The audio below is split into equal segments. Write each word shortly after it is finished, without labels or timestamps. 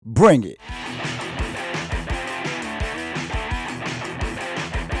Bring it.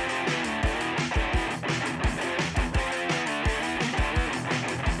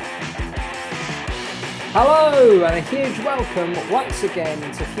 Hello and a huge welcome once again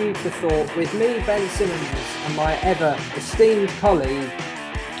to Food for Thought with me, Ben Simmons, and my ever esteemed colleague,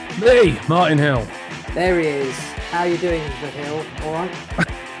 me, Martin Hill. There he is. How are you doing, The Hill? All right?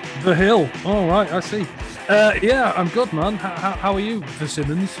 The Hill. All right, I see. Yeah, I'm good, man. How are you, The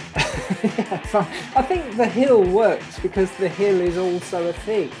Simmons? I think The Hill works because The Hill is also a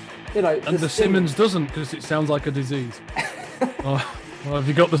thing. You know, and the Simmons doesn't because it sounds like a disease. Well, have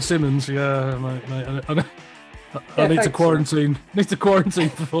you got the Simmons? Yeah, mate. I need to quarantine. Need to quarantine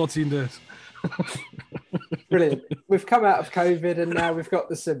for 14 days. Brilliant. We've come out of COVID and now we've got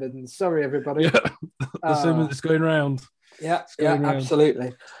the Simmons. Sorry, everybody. Yeah, the Simmons is going round. Yeah,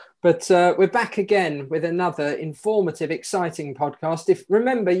 absolutely. But we're back again with another informative, exciting podcast.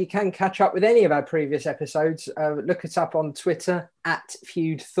 Remember, you can catch up with any of our previous episodes. Look us up on Twitter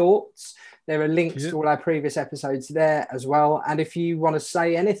 @FeudThoughts. There are links to all our previous episodes there as well. And if you want to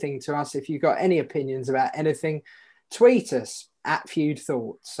say anything to us, if you've got any opinions about anything, tweet us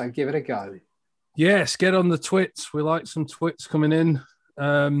 @FeudThoughts. So give it a go. Yes, get on the twits. We like some twits coming in.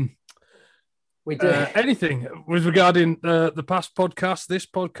 We do. Anything with regarding the past podcast, this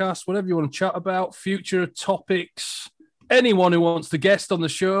podcast, whatever you want to chat about, future topics, anyone who wants to guest on the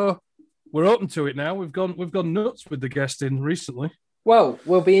show, we're open to it now. We've gone nuts with the guesting recently. Well,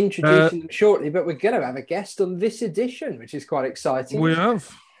 we'll be introducing them shortly, but we're going to have a guest on this edition, which is quite exciting. We have.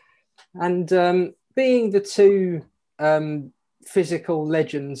 And being the two physical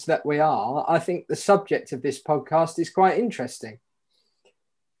legends that we are, I think the subject of this podcast is quite interesting.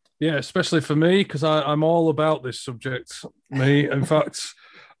 Yeah, especially for me, because I'm all about this subject. In fact,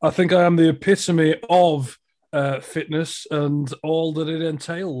 I think I am the epitome of fitness and all that it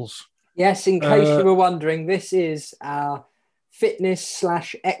entails. Yes, in case you were wondering, this is our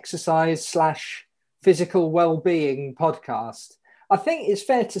fitness/exercise/physical well-being podcast. I think it's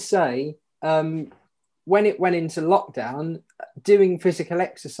fair to say when it went into lockdown, doing physical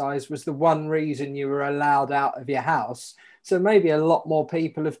exercise was the one reason you were allowed out of your house. So maybe a lot more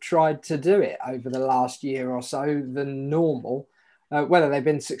people have tried to do it over the last year or so than normal. Whether they've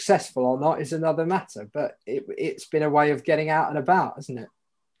been successful or not is another matter, but it's been a way of getting out and about, hasn't it?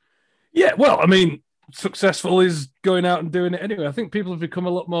 Yeah, well, I mean, successful is going out and doing it anyway. I think people have become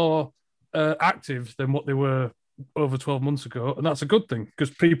a lot more active than what they were over 12 months ago, and that's a good thing because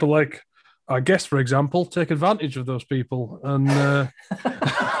people like our guest, for example, take advantage of those people and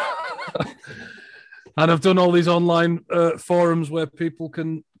and I've done all these online forums where people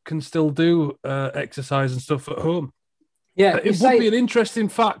can still do exercise and stuff at home. Yeah, it would be an interesting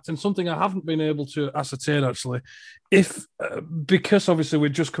fact and something I haven't been able to ascertain actually, if because obviously we're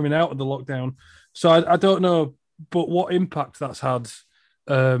just coming out of the lockdown, so I don't know, but what impact that's had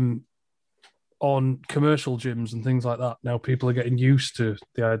on commercial gyms and things like that. Now people are getting used to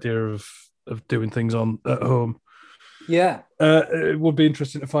the idea of doing things at home. Yeah, it would be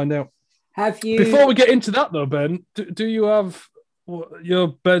interesting to find out. Have you? Before we get into that though, Ben, do you have your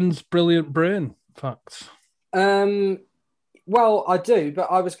Ben's brilliant brain facts? Well, I do, but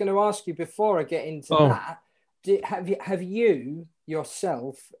I was going to ask you before I get into that. Have you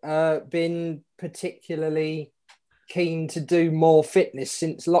yourself been particularly keen to do more fitness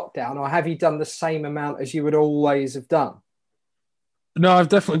since lockdown, or have you done the same amount as you would always have done? No, I've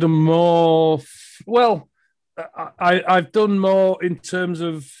definitely done more. Well, I've done more in terms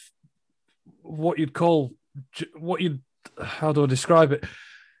of what you'd call how do I describe it?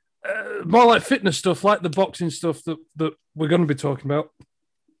 More like fitness stuff, like the boxing stuff that we're going to be talking about.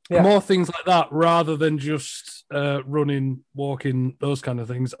 Yeah. More things like that rather than just running, walking, those kind of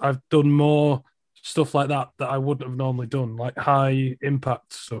things. I've done more stuff like that I wouldn't have normally done, like high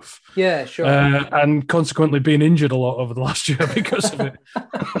impact stuff. Yeah, sure. And consequently being injured a lot over the last year because of it.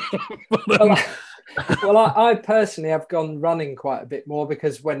 Well, I personally have gone running quite a bit more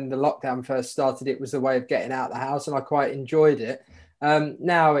because when the lockdown first started, it was a way of getting out of the house and I quite enjoyed it.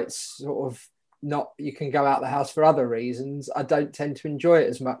 Now it's sort of not, you can go out the house for other reasons. I don't tend to enjoy it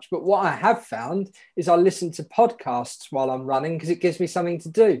as much. But what I have found is I listen to podcasts while I'm running because it gives me something to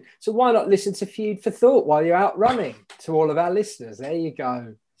do. So why not listen to Food for Thought while you're out running? To all of our listeners, there you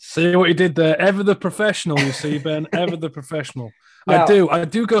go. See what you did there. Ever the professional, you see, Ben. Ever the professional. Now, I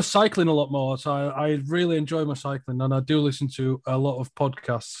do go cycling a lot more. So I really enjoy my cycling and I do listen to a lot of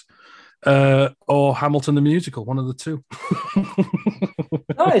podcasts. Or Hamilton the Musical, one of the two.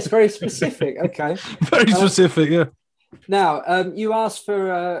 Nice, very specific. Okay. Very specific, yeah. Now, you asked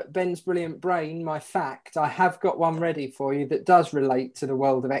for Ben's brilliant brain, my fact. I have got one ready for you that does relate to the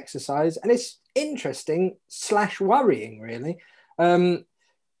world of exercise, and it's interesting / worrying, really.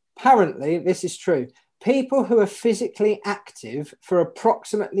 Apparently, this is true. People who are physically active for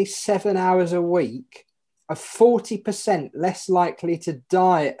approximately 7 hours a week are 40% less likely to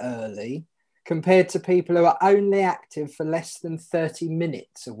die early compared to people who are only active for less than 30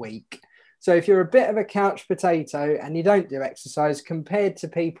 minutes a week. So if you're a bit of a couch potato and you don't do exercise, compared to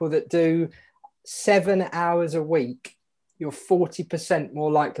people that do 7 hours a week, you're 40%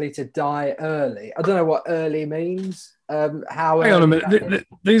 more likely to die early. I don't know what early means. Hang on a minute.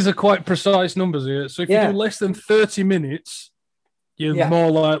 These are quite precise numbers here. So if you do less than 30 minutes, you're more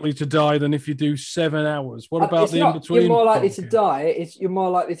likely to die than if you do 7 hours. What about the in-between? You're more likely to die. You're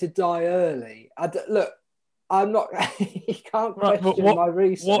more likely to die early. Look, I'm not. You can't question my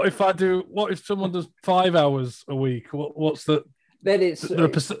research. What if someone does 5 hours a week? What's the? Then it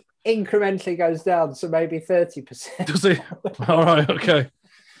incrementally goes down, so maybe 30%. Does it? All right. Okay.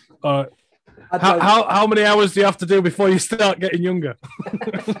 All right. How many hours do you have to do before you start getting younger?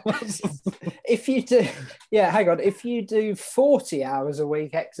 If you do, hang on. If you do 40 hours a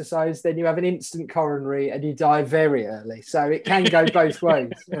week exercise, then you have an instant coronary and you die very early. So it can go both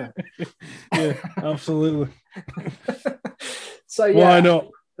ways. Yeah, absolutely. So why not?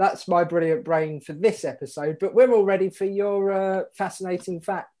 That's my brilliant brain for this episode. But we're all ready for your fascinating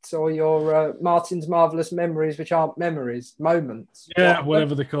facts or your Martin's marvelous memories, which aren't memories, moments. Yeah,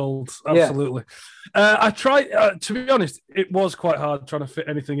 whatever they're called. Absolutely. Yeah. I tried, to be honest, it was quite hard trying to fit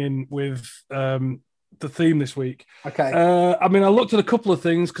anything in with the theme this week. Okay. I mean, I looked at a couple of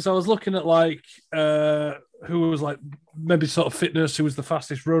things because I was looking at who was maybe sort of fitness, who was the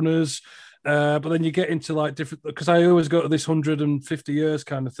fastest runners. But then you get into different, because I always go to this 150 years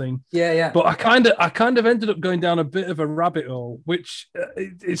kind of thing. Yeah. But I kind of ended up going down a bit of a rabbit hole, which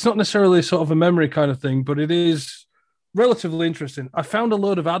it's not necessarily sort of a memory kind of thing, but it is relatively interesting. I found a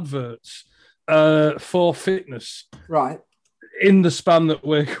load of adverts for fitness, right, in the span that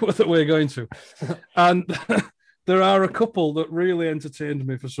we're going to, and there are a couple that really entertained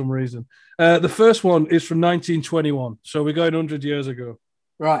me for some reason. The first one is from 1921, so we're going 100 years ago.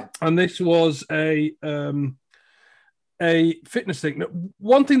 Right. And this was a fitness thing. Now,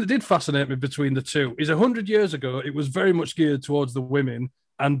 one thing that did fascinate me between the two is 100 years ago, it was very much geared towards the women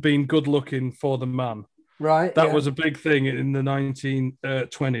and being good looking for the man. Right. That was a big thing in the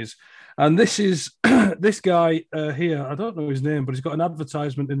 1920s. And this is this guy here. I don't know his name, but he's got an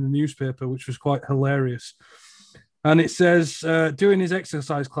advertisement in the newspaper, which was quite hilarious. And it says, doing his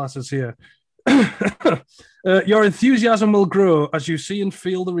exercise classes here. Your enthusiasm will grow as you see and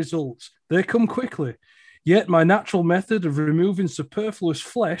feel the results. They come quickly. Yet my natural method of removing superfluous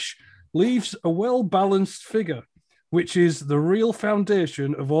flesh leaves a well-balanced figure, which is the real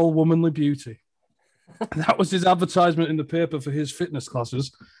foundation of all womanly beauty. That was his advertisement in the paper for his fitness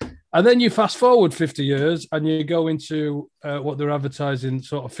classes. And then you fast forward 50 years and you go into what they're advertising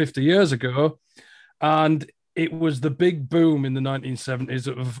sort of 50 years ago. And it was the big boom in the 1970s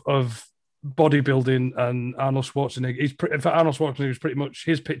of bodybuilding and Arnold Schwarzenegger. In fact, Arnold Schwarzenegger is pretty much,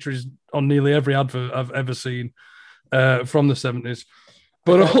 his picture is on nearly every advert I've ever seen from the 70s.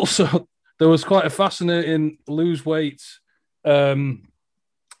 But also, there was quite a fascinating lose weight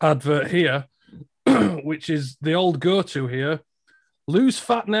advert here, which is the old go-to here. Lose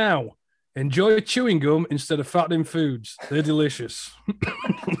fat now. Enjoy chewing gum instead of fattening foods. They're delicious.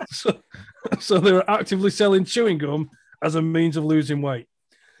 So they were actively selling chewing gum as a means of losing weight.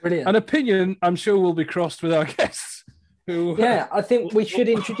 Brilliant. An opinion I'm sure will be crossed with our guests. I think we should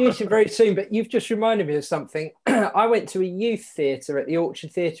introduce him very soon, but you've just reminded me of something. I went to a youth theatre at the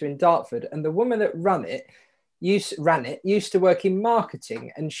Orchard Theatre in Dartford, and the woman that ran it used to work in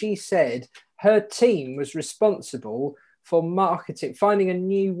marketing, and she said her team was responsible for marketing, finding a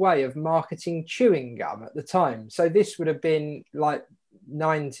new way of marketing chewing gum at the time. So this would have been like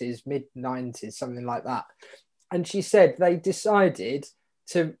 90s, mid-90s, something like that. And she said they decided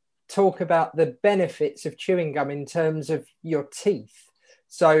to talk about the benefits of chewing gum in terms of your teeth.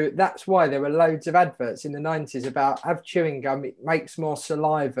 So that's why there were loads of adverts in the 90s about have chewing gum, it makes more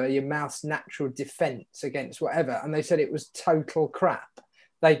saliva, your mouth's natural defense against whatever. And they said it was total crap.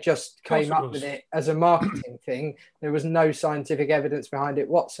 They just came up with it as a marketing thing. There was no scientific evidence behind it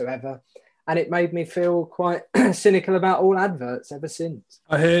whatsoever. And it made me feel quite cynical about all adverts ever since.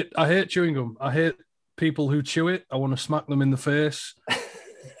 I hate chewing gum. I hate people who chew it. I want to smack them in the face,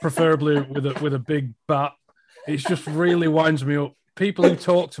 preferably with a big bat. It just really winds me up. People who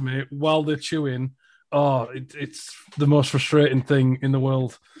talk to me while they're chewing, it's the most frustrating thing in the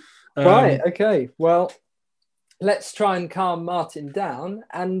world. Right. Okay. Well, let's try and calm Martin down,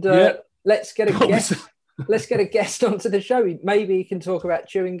 and Yeah. let's get a guest. Let's get a guest onto the show. Maybe he can talk about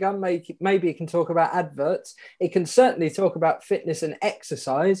chewing gum. Maybe he can talk about adverts. He can certainly talk about fitness and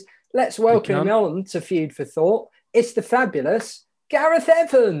exercise. Let's welcome him on to Food for Thought. It's the fabulous Gareth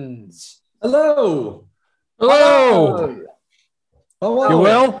Evans. Hello. Hello. How are You we?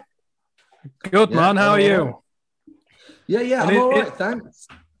 well? Good, Yeah, man. How are all you? right. Yeah, And I'm all right, thanks.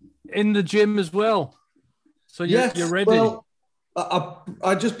 In the gym as well. So you're ready. Well,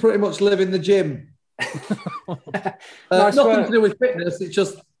 I just pretty much live in the gym. Nice nothing work. to do with fitness. It's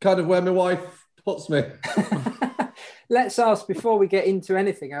just kind of where my wife puts me. Let's ask before we get into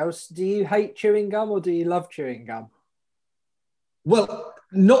anything else, do you hate chewing gum or do you love chewing gum? Well,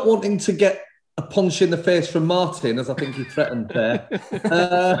 not wanting to get a punch in the face from Martin, as I think he threatened there.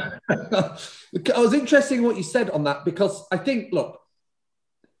 It was interesting what you said on that, because I think, look,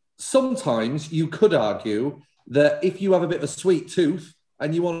 sometimes you could argue that if you have a bit of a sweet tooth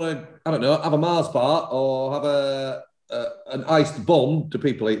and you want to, I don't know, have a Mars bar or have an iced bun, do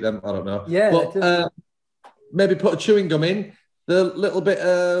people eat them? I don't know. Yeah. But maybe put a chewing gum in, the little bit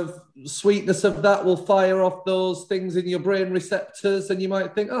of sweetness of that will fire off those things in your brain receptors, and you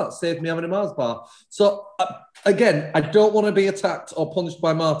might think, oh, it saved me having a Mars bar. So, again, I don't want to be attacked or punched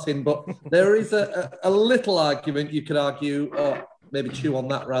by Martin, but there is a little argument you could argue, maybe chew on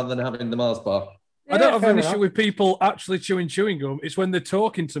that rather than having the Mars bar. I don't have an enough. issue with people actually chewing gum. It's when they're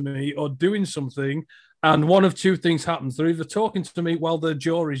talking to me or doing something, and one of two things happens. They're either talking to me while their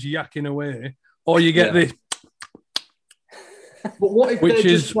jaw is yakking away, or you get this. But what if Which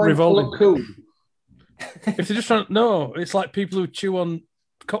they're is just trying revolting. to look cool? If they're just trying, no, it's like people who chew on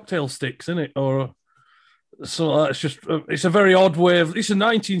cocktail sticks, isn't it? Or so it's just, it's a very odd way of, it's a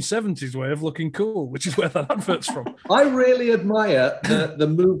 1970s way of looking cool, which is where that advert's from. I really admire the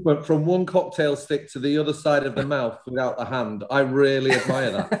movement from one cocktail stick to the other side of the mouth without the hand. I really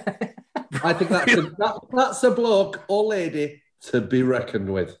admire that. I think that's a bloke or lady to be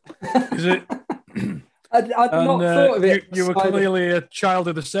reckoned with. Is it? I'd not thought of it. You were clearly a child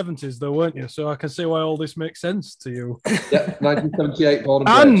of the 70s, though, weren't you? So I can see why all this makes sense to you. Yeah, 1978 born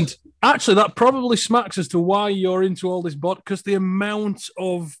And bred. actually, that probably smacks as to why you're into all this because the amount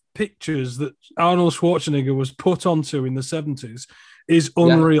of pictures that Arnold Schwarzenegger was put onto in the 70s is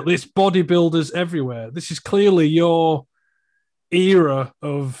unreal. It's bodybuilders everywhere. This is clearly your era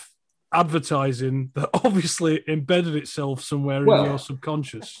of advertising that obviously embedded itself somewhere in your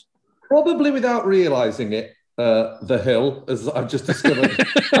subconscious. Probably without realising it, the Hill, as I've just discovered,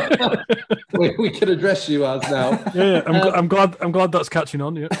 we can address you as now. Yeah, I'm glad that's catching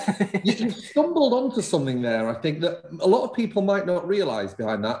on. Yeah, you stumbled onto something there. I think that a lot of people might not realise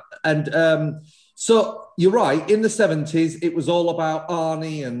behind that. And so you're right. In the 70s, it was all about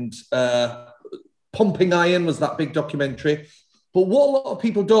Arnie and Pumping Iron was that big documentary. But what a lot of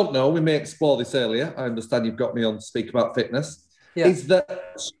people don't know, we may explore this earlier. I understand you've got me on to speak about fitness. Yeah. Is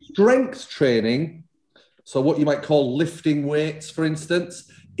that strength training, so what you might call lifting weights, for instance,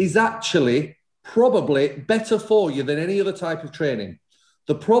 is actually probably better for you than any other type of training.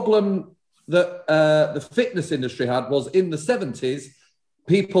 The problem that the fitness industry had was in the 70s,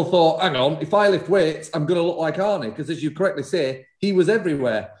 people thought, hang on, if I lift weights, I'm going to look like Arnie, because as you correctly say, he was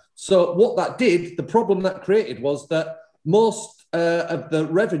everywhere. So what that did, the problem that created was that most of the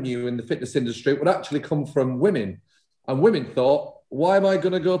revenue in the fitness industry would actually come from women. And women thought, why am I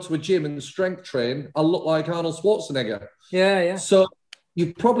going to go to a gym and strength train? I'll look like Arnold Schwarzenegger. Yeah. So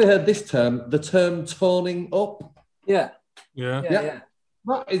you've probably heard this term, the term toning up. Yeah.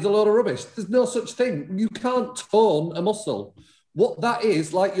 That is a load of rubbish. There's no such thing. You can't tone a muscle. What that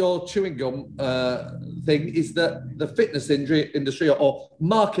is, like your chewing gum thing, is that the fitness industry or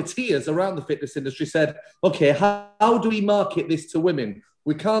marketeers around the fitness industry said, okay, how do we market this to women?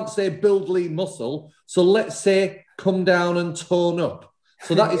 We can't say build lean muscle, so let's say come down and tone up.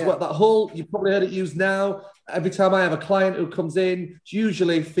 So that is what that whole, you've probably heard it used now. Every time I have a client who comes in, it's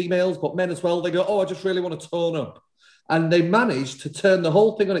usually females, but men as well, they go, oh, I just really want to tone up. And they managed to turn the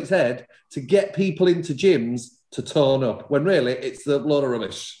whole thing on its head to get people into gyms to tone up, when really it's a load of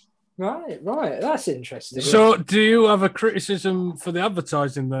rubbish. Right. That's interesting. So do you have a criticism for the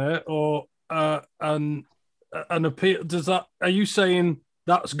advertising there, or an appeal? Does that, are you saying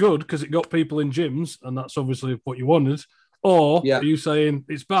that's good because it got people in gyms and that's obviously what you wanted? Or are you saying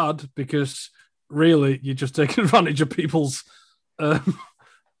it's bad because really you're just taking advantage of people's lack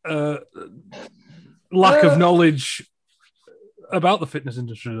of knowledge about the fitness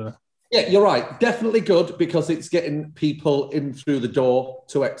industry there? Yeah, you're right. Definitely good because it's getting people in through the door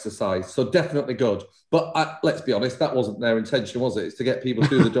to exercise. So definitely good. But let's be honest, that wasn't their intention, was it? It's to get people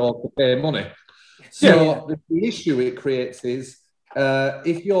through the door to pay money. So the issue it creates is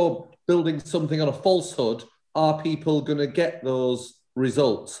if you're building something on a falsehood, are people going to get those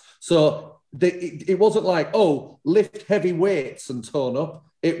results? So it wasn't like, oh, lift heavy weights and tone up.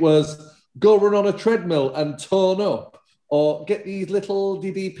 It was go run on a treadmill and tone up, or get these little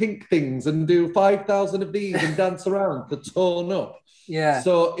DD pink things and do 5,000 of these and dance around to tone up. Yeah.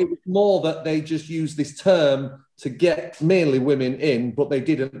 So it was more that they just used this term to get mainly women in, but they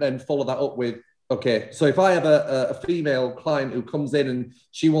didn't then follow that up with, okay, so if I have a female client who comes in and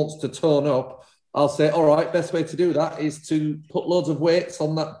she wants to tone up, I'll say, all right, best way to do that is to put loads of weights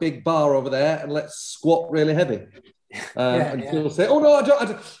on that big bar over there and let's squat really heavy. And she'll say, oh, no, I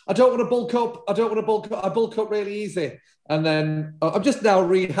don't want to bulk up. I don't want to bulk up. I bulk up really easy. And then I'm just now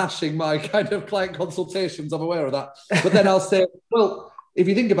rehashing my kind of client consultations. I'm aware of that. But then I'll say, well, if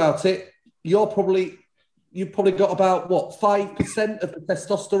you think about it, you've probably got about, 5% of the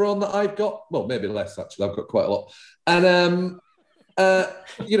testosterone that I've got? Well, maybe less, actually. I've got quite a lot. And,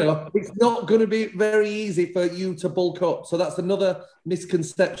 it's not going to be very easy for you to bulk up. So that's another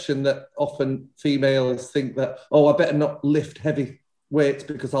misconception that often females think that, oh, I better not lift heavy weights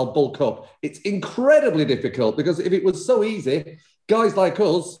because I'll bulk up. It's incredibly difficult because if it was so easy, guys like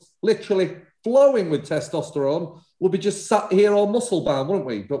us, literally flowing with testosterone, would be just sat here all muscle bound, wouldn't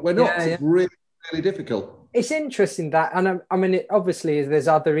we? But we're not. It's really, really difficult. It's interesting that, and I mean, obviously there's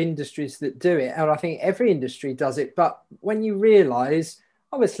other industries that do it, and I think every industry does it. But when you realise,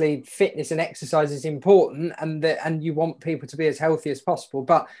 obviously, fitness and exercise is important, and you want people to be as healthy as possible.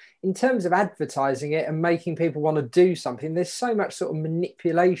 But in terms of advertising it and making people want to do something, there's so much sort of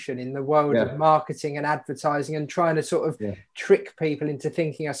manipulation in the world of marketing and advertising, and trying to sort of trick people into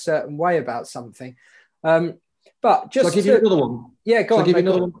thinking a certain way about something. But just I'll give you another one. Yeah, go on. I'll give you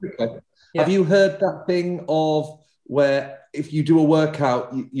another one quickly. Yeah. Have you heard that thing of where if you do a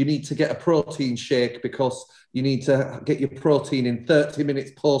workout, you need to get a protein shake because you need to get your protein in 30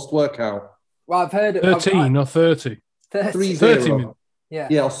 minutes post-workout? Well, I've heard it. 13 or 30? 30 minutes.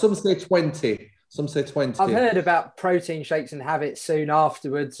 Yeah, or some say 20. Some say 20. I've heard about protein shakes and have it soon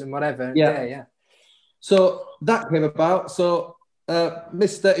afterwards and whatever. Yeah. So that came about. So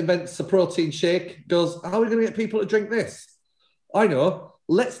Mr. invents a protein shake, goes, how are we going to get people to drink this? I know.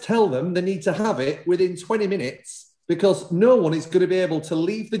 Let's tell them they need to have it within 20 minutes because no one is going to be able to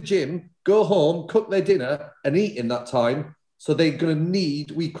leave the gym, go home, cook their dinner and eat in that time. So they're going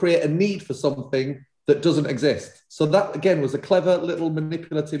to we create a need for something that doesn't exist. So that, again, was a clever little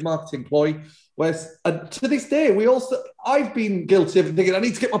manipulative marketing ploy. And to this day, I've been guilty of thinking, I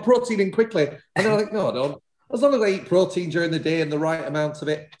need to get my protein in quickly. And then I think, no, I don't. As long as I eat protein during the day and the right amount of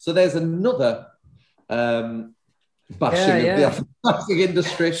it. So there's another bashing of the advertising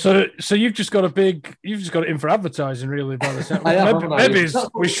industry. So you've just got it in for advertising, really, by the sound. Maybe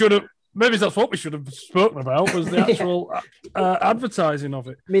that's what we should have spoken about, was the actual advertising of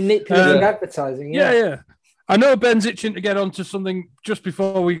it. Manipulative advertising, yeah. I know Ben's itching to get onto something just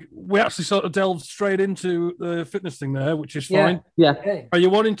before we actually sort of delved straight into the fitness thing there, which is fine. Yeah. Are you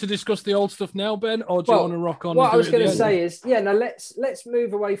wanting to discuss the old stuff now, Ben, or do you want to rock on? What I was going to say is, let's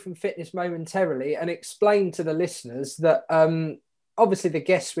move away from fitness momentarily and explain to the listeners that obviously the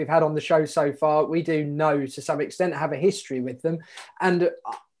guests we've had on the show so far, we do know to some extent, have a history with them. And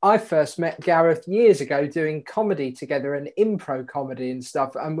I first met Gareth years ago doing comedy together and impro comedy and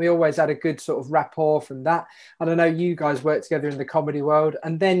stuff. And we always had a good sort of rapport from that. And I know you guys work together in the comedy world.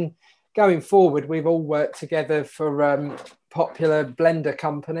 And then going forward, we've all worked together for Popular Blender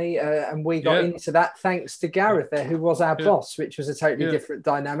Company. And we got into that thanks to Gareth there, who was our boss, which was a totally different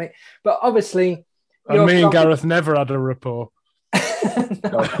dynamic. But obviously... And me and Gareth never had a rapport.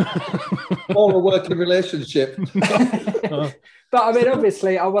 Or a working relationship. But I mean,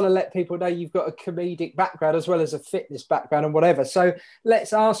 obviously, I want to let people know you've got a comedic background as well as a fitness background and whatever. So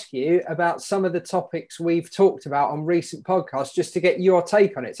let's ask you about some of the topics we've talked about on recent podcasts just to get your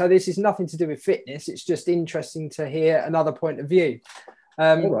take on it. So this is nothing to do with fitness. It's just interesting to hear another point of view.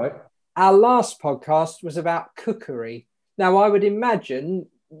 All right. Our last podcast was about cookery. Now, I would imagine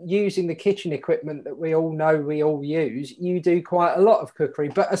using the kitchen equipment that we all know we all use, you do quite a lot of cookery.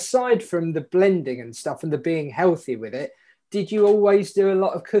 But aside from the blending and stuff and the being healthy with it, did you always do a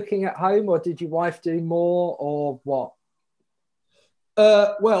lot of cooking at home, or did your wife do more, or what?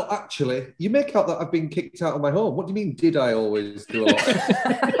 Well, actually, you make out that I've been kicked out of my home. What do you mean, did I always do a lot?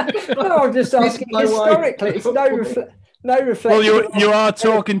 No, I'm just asking historically. It's no reflection. Well, you are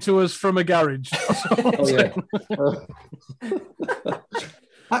talking to us from a garage. Oh, yeah.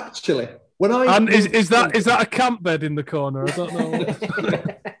 Actually, when I... And is that a camp bed in the corner? I don't know.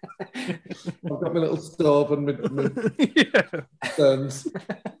 I've got my little stove and my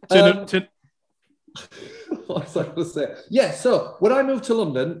What was I going to say? Yeah, so when I moved to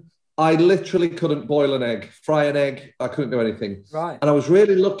London, I literally couldn't boil an egg, fry an egg. I couldn't do anything. Right. And I was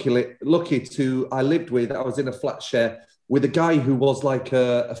really lucky to, I was in a flat share with a guy who was like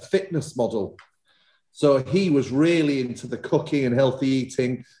a fitness model. So he was really into the cooking and healthy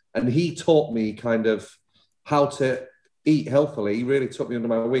eating. And he taught me kind of how to eat healthily. He really took me under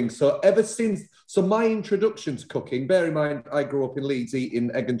my wing. So ever since, so my introduction to cooking, bear in mind, I grew up in Leeds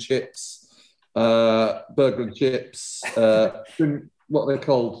eating egg and chips, burger and chips, what are they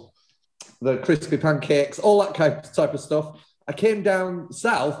called? The crispy pancakes, all that kind of type of stuff. I came down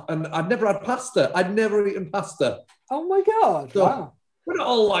south and I'd never had pasta. I'd never eaten pasta. Oh my God. So, wow. we're not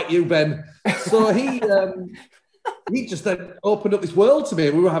all like you, Ben. So he just then opened up this world to me.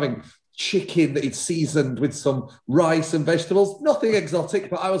 We were having chicken that he'd seasoned with some rice and vegetables, nothing exotic,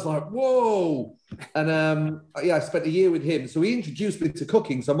 but I was like, whoa. And I spent a year with him. So he introduced me to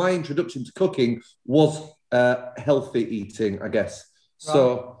cooking. So my introduction to cooking was healthy eating, I guess. Right.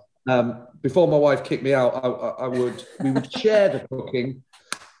 So before my wife kicked me out, we would share the cooking.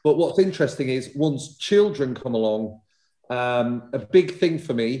 But what's interesting is once children come along, a big thing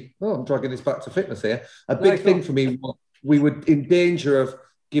for me, I'm dragging this back to fitness here. A big thing for me, we were in danger of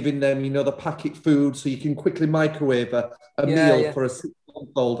giving them, the packet food so you can quickly microwave a meal for a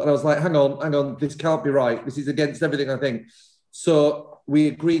 6-month-old. And I was like, hang on, this can't be right. This is against everything I think. So we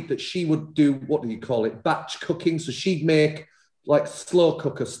agreed that she would do, what do you call it, batch cooking. So she'd make like slow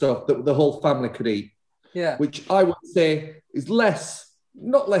cooker stuff that the whole family could eat. Yeah. Which I would say is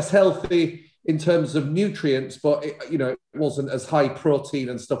not less healthy in terms of nutrients, but it wasn't as high protein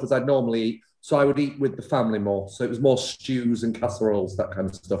and stuff as I'd normally eat. So I would eat with the family more. So it was more stews and casseroles, that kind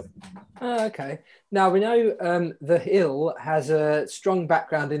of stuff. Oh, okay. Now we know the Hill has a strong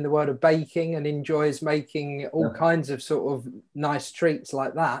background in the world of baking and enjoys making all kinds of sort of nice treats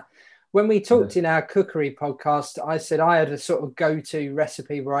like that. When we talked in our cookery podcast, I said I had a sort of go-to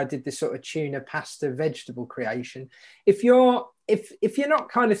recipe where I did this sort of tuna pasta vegetable creation. If you're not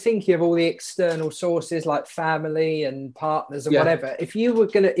kind of thinking of all the external sources like family and partners and whatever, if you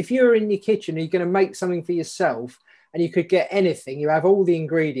were in your kitchen, you're going to make something for yourself and you could get anything, you have all the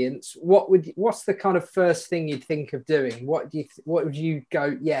ingredients, what's the kind of first thing you'd think of doing? What would you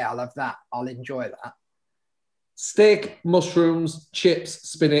go, yeah, I'll have that. I'll enjoy that. Steak, mushrooms, chips,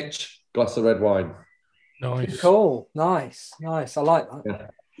 spinach, glass of red wine. Nice. Cool. Nice. I like that. Yeah.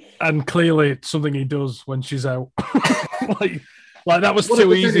 And clearly it's something he does when she's out. like that was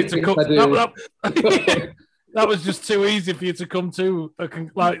too easy to cook. That was just too easy for you to come to.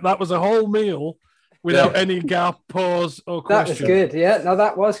 Like that was a whole meal without any gap, pause, or question. That was good. Yeah, no,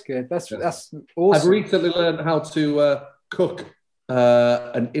 that was good. That's awesome. I've recently learned how to cook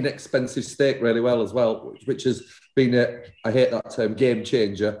an inexpensive steak really well as well, which has been I hate that term, game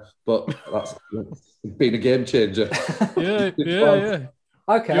changer, but that's been a game changer. Yeah.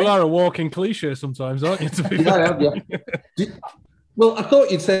 Okay. You are a walking cliche sometimes, aren't you? To be fair. I am, yeah. Well, I thought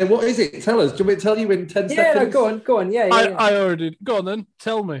you'd say, what is it? Tell us. Do you want me to tell you in 10 seconds? Yeah, no, go on. Yeah. I already... Go on then.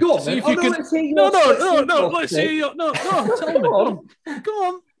 Tell me. Go on, see if you can... Let's hear your... No, tell me. Go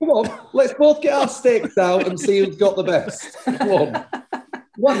on. Let's both get our steaks out and see who's got the best. Come on.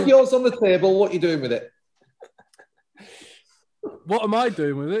 Whack yours on the table. What are you doing with it? What am I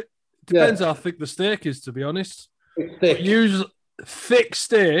doing with it? Depends how thick the steak is, to be honest. It's thick. Usually, thick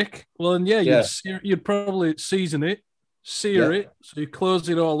steak, well, then, you'd probably season it, sear it, so you close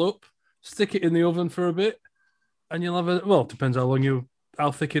it all up, stick it in the oven for a bit, and you'll have it depends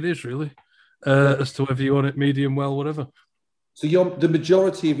how thick it is, really, as to whether you want it medium well, whatever. So the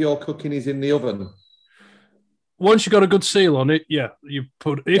majority of your cooking is in the oven? Once you've got a good seal on it,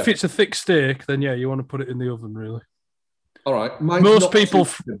 if it's a thick steak, then you want to put it in the oven, really. All right. Most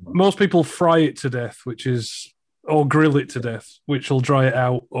people fry it to death, or grill it to death, which will dry it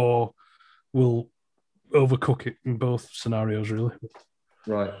out or will overcook it in both scenarios, really.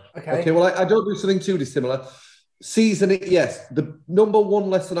 Right. Okay. Well, I don't do something too dissimilar. Season it, yes. The number one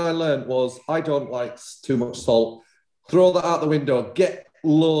lesson I learned was I don't like too much salt. Throw that out the window. Get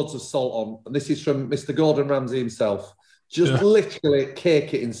loads of salt on. And this is from Mr. Gordon Ramsay himself. Just literally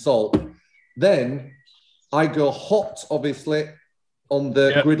cake it in salt. Then I go hot, obviously, on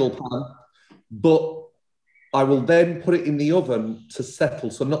the griddle pan, but I will then put it in the oven to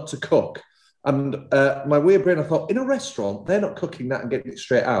settle, so not to cook. And my weird brain, I thought, in a restaurant, they're not cooking that and getting it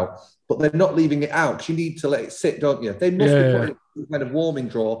straight out, but they're not leaving it out because you need to let it sit, don't you? They must be putting it in kind of warming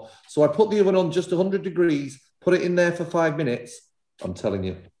drawer. So I put the oven on just 100 degrees, put it in there for 5 minutes. I'm telling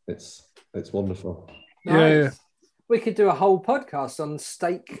you, it's wonderful. Nice. Yeah. We could do a whole podcast on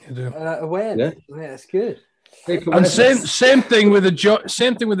steak awareness. Yeah, it's good. And same thing with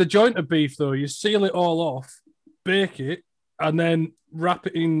the joint of beef though. You seal it all off, bake it, and then wrap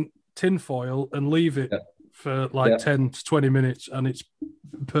it in tin foil and leave it for like 10 to 20 minutes, and it's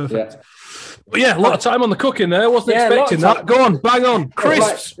perfect. But a lot of time on the cooking there. Wasn't expecting that. Go on, bang on.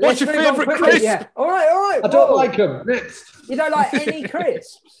 Crisps. Right, what's your favourite crisp? Yeah. All right. I don't like them. Next. You don't like any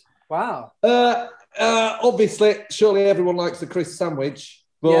crisps? Wow. Obviously, surely everyone likes a crisp sandwich.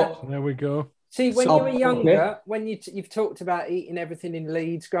 But there we go. See, when you were younger, when you've talked about eating everything in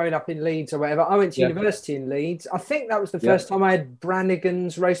Leeds, growing up in Leeds or whatever, I went to university in Leeds. I think that was the first time I had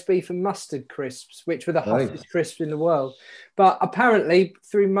Brannigan's roast beef and mustard crisps, which were the hottest crisps in the world. But apparently,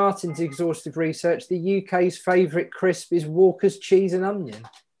 through Martin's exhaustive research, the UK's favourite crisp is Walker's cheese and onion.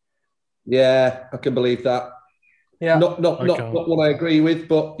 Yeah, I can believe that. Yeah, not what I agree with,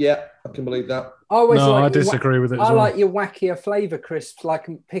 but yeah, I can believe that. I disagree with it. I like your wackier flavour crisps, like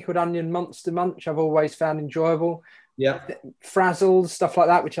pickled onion Monster Munch. I've always found enjoyable. Yeah, Frazzles, stuff like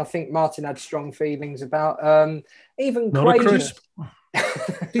that, which I think Martin had strong feelings about. Even not a crisp.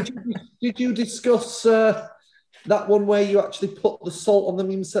 Did you discuss that one where you actually put the salt on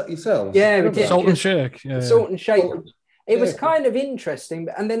them yourself? Yeah, we did. Salt and shake. Salt and shake. It was kind of interesting,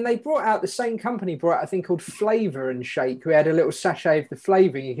 and then they brought out, the same company brought out a thing called Flavour and Shake. We had a little sachet of the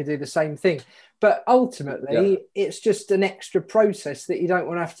flavouring. You could do the same thing, but ultimately, it's just an extra process that you don't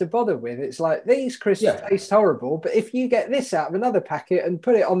want to have to bother with. It's like, these crisps taste horrible, but if you get this out of another packet and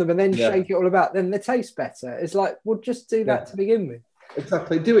put it on them and then shake it all about, then they taste better. It's like, well, just do that to begin with.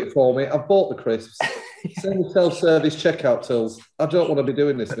 Exactly. Do it for me. I've bought the crisps. Send the self-service checkout tools. I don't want to be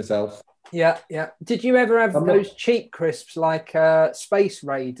doing this myself. Yeah. Did you ever have those cheap crisps like Space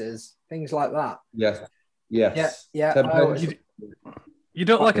Raiders, things like that? Yes. Yeah. You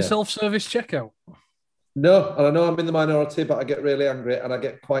don't like a self-service checkout? No, and I know I'm in the minority, but I get really angry and I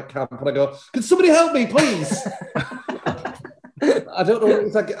get quite camp and I go, "Can somebody help me, please?" I don't know.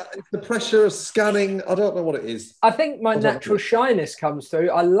 It's like the pressure of scanning. I don't know what it is. I think my natural shyness comes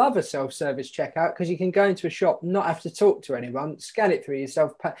through. I love a self-service checkout because you can go into a shop, not have to talk to anyone, scan it through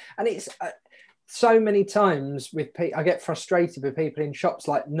yourself. And it's so many times with people, I get frustrated with people in shops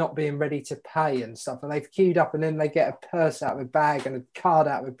like not being ready to pay and stuff. And they've queued up and then they get a purse out of a bag and a card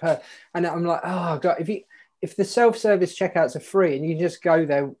out of a purse. And I'm like, oh God, if the self-service checkouts are free and you just go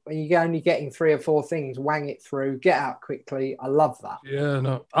there and you're only getting 3 or 4 things, wang it through, get out quickly. I love that. Yeah,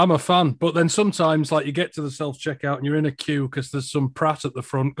 no, I'm a fan. But then sometimes, like, you get to the self-checkout and you're in a queue because there's some prat at the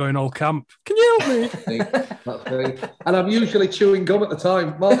front going all camp. Can you help me? That's me. And I'm usually chewing gum at the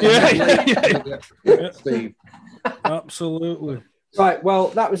time. Steve. Absolutely. Right, well,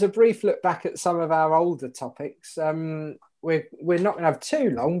 that was a brief look back at some of our older topics. We're not going to have too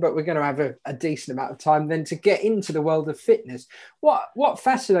long, but we're going to have a decent amount of time then to get into the world of fitness. What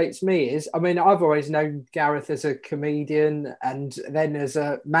fascinates me is, I mean, I've always known Gareth as a comedian and then as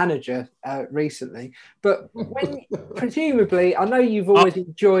a manager recently, but when presumably, I know you've always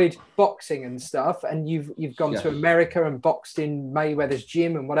enjoyed boxing and stuff, and you've gone to America and boxed in Mayweather's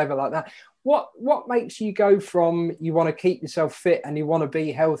gym and whatever like that. What makes you go from you want to keep yourself fit and you want to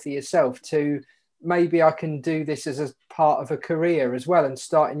be healthy yourself to maybe I can do this as a part of a career as well and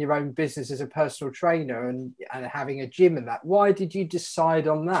starting your own business as a personal trainer and having a gym and that? Why did you decide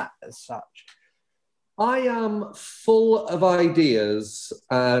on that as such? I am full of ideas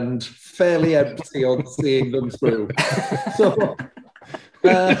and fairly empty on seeing them through. So,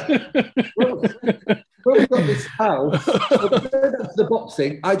 when we got this house, the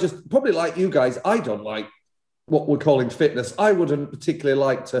boxing, I just, probably like you guys, I don't like what we're calling fitness. I wouldn't particularly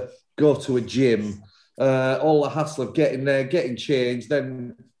like to go to a gym, all the hassle of getting there, getting changed,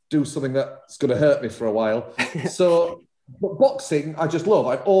 then do something that's going to hurt me for a while. So, but boxing, I just love.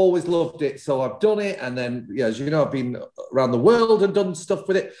 I've always loved it. So I've done it. And then, as you know, I've been around the world and done stuff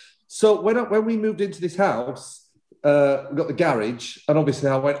with it. So when we moved into this house, we got the garage. And obviously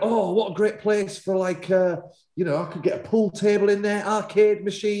I went, oh, what a great place for I could get a pool table in there, arcade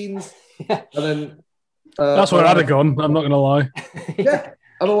machines. And then... that's where I'd have gone. I'm not going to lie. Yeah.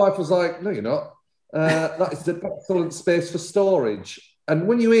 And my wife was like, no, you're not. That is an excellent space for storage. And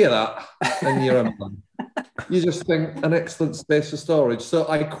when you hear that, and you're a man, you just think an excellent space for storage. So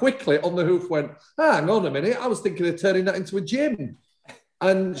I quickly, on the hoof, went, hang on a minute. I was thinking of turning that into a gym.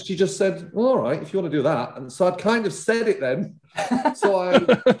 And she just said, well, all right, if you want to do that. And so I'd kind of said it then. So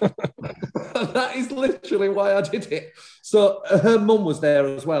that is literally why I did it. So her mum was there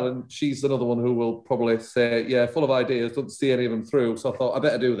as well. And she's another one who will probably say, yeah, full of ideas, doesn't see any of them through. So I thought, I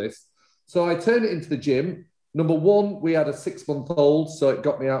better do this. So I turned it into the gym. Number one, we had a 6-month-old, so it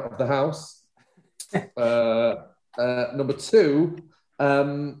got me out of the house. Number two,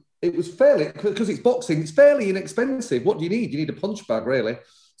 it was fairly, because it's boxing, it's fairly inexpensive. What do you need? You need a punch bag, really.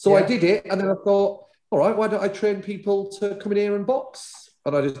 So I did it, and then I thought, all right, why don't I train people to come in here and box?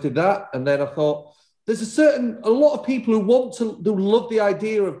 And I just did that. And then I thought, there's a lot of people who love the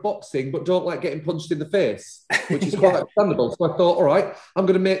idea of boxing, but don't like getting punched in the face, which is quite understandable. So I thought, all right, I'm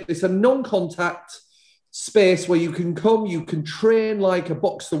going to make this a non-contact space where you can come, you can train like a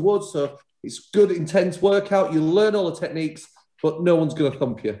boxer would. So it's good, intense workout. You learn all the techniques, but no one's going to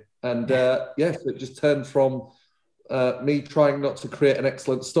thump you. And yes, it just turned from me trying not to create an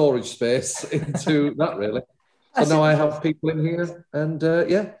excellent storage space into that, really. So now I have people in here,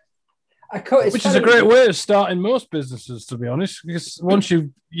 and which is a great way of starting most businesses, to be honest, because once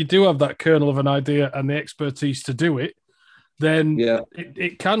you do have that kernel of an idea and the expertise to do it, then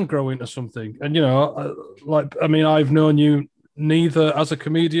it can grow into something. And, you know, I've known you neither as a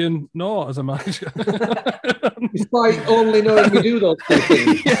comedian nor as a manager. Despite only knowing we do those two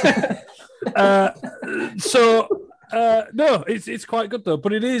things. No, it's quite good, though.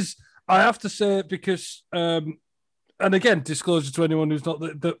 But it is, I have to say, because... and again, disclosure to anyone who's not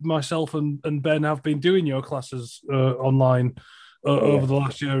that myself and Ben have been doing your classes online over the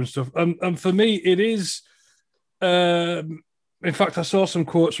last year and stuff. And for me, it is. In fact, I saw some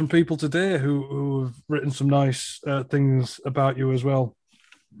quotes from people today who have written some nice things about you as well,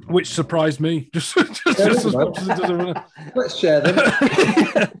 which surprised me. Just as much as it doesn't. Let's share them.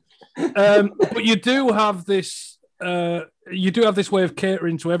 But you do have this. You do have this way of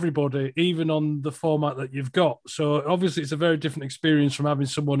catering to everybody, even on the format that you've got. So obviously it's a very different experience from having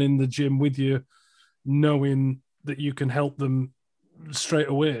someone in the gym with you, knowing that you can help them straight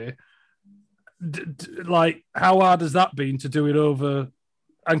away. Like, how hard has that been to do it over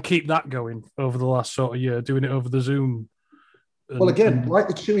and keep that going over the last sort of year, doing it over the Zoom? Well, again, like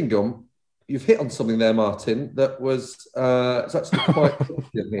the chewing gum, you've hit on something there, Martin, that was it's actually quite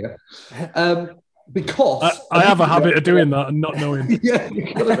in here. Because I have a habit of doing that and not knowing. Yeah,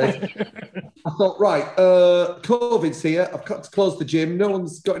 you could have. I thought, right, COVID's here. I've got to close the gym. No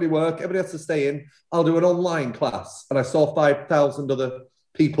one's got any work. Everybody has to stay in. I'll do an online class. And I saw 5,000 other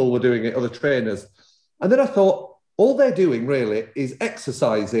people were doing it, other trainers. And then I thought, all they're doing really is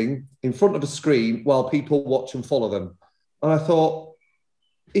exercising in front of a screen while people watch and follow them. And I thought,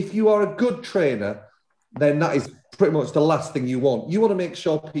 if you are a good trainer, then that is pretty much the last thing you want. You want to make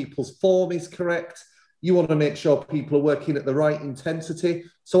sure people's form is correct. You want to make sure people are working at the right intensity.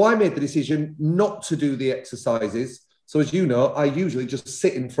 So I made the decision not to do the exercises. So as you know, I usually just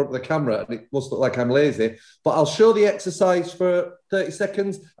sit in front of the camera, and it must look like I'm lazy, but I'll show the exercise for 30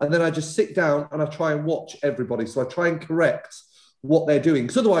 seconds and then I just sit down and I try and watch everybody. So I try and correct what they're doing.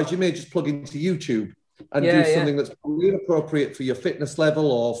 Because otherwise you may just plug into YouTube and do something that's really appropriate for your fitness level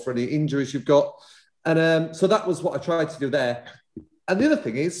or for any injuries you've got. And so that was what I tried to do there. And the other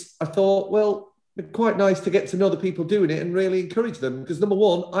thing is, I thought, well, it'd be quite nice to get to know the people doing it and really encourage them. Because number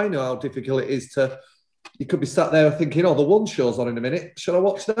one, I know how difficult it is you could be sat there thinking, oh, the one show's on in a minute. Should I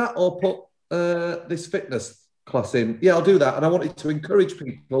watch that or put this fitness class in? Yeah, I'll do that. And I wanted to encourage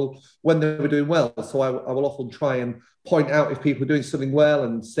people when they were doing well. So I will often try and point out if people are doing something well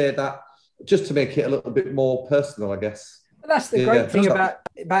and say that just to make it a little bit more personal, I guess. But that's the great thing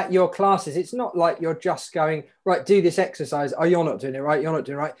about your classes. It's not like you're just going, right, do this exercise. Oh, you're not doing it right. You're not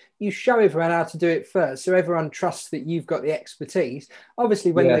doing it right. You show everyone how to do it first. So everyone trusts that you've got the expertise.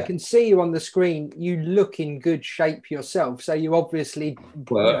 Obviously, when they can see you on the screen, you look in good shape yourself. So you obviously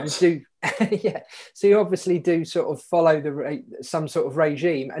do. So you obviously do sort of follow some sort of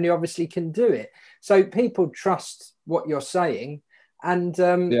regime, and you obviously can do it. So people trust what you're saying. And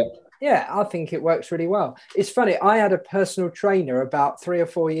yeah, I think it works really well. It's funny. I had a personal trainer about 3 or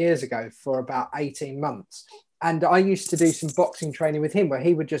 4 years ago for about 18 months. And I used to do some boxing training with him where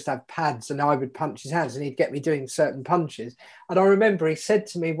he would just have pads and I would punch his hands and he'd get me doing certain punches. And I remember he said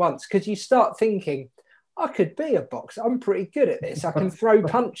to me once, because you start thinking, I could be a boxer. I'm pretty good at this. I can throw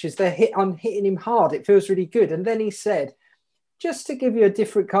punches. I'm hitting him hard. It feels really good. And then he said, just to give you a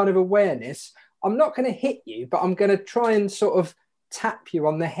different kind of awareness, I'm not going to hit you, but I'm going to try and sort of tap you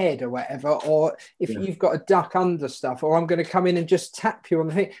on the head or whatever, or if you've got a duck under stuff, or I'm going to come in and just tap you on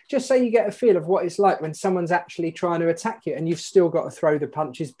the thing, just so you get a feel of what it's like when someone's actually trying to attack you and you've still got to throw the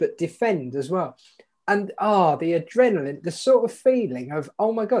punches but defend as well. And the adrenaline, the sort of feeling of,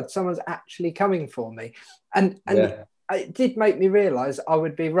 oh my God, someone's actually coming for me. And it did make me realise I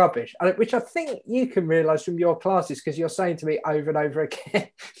would be rubbish, which I think you can realise from your classes, because you're saying to me over and over again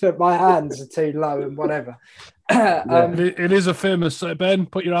that my hands are too low and whatever. It is a famous, Ben,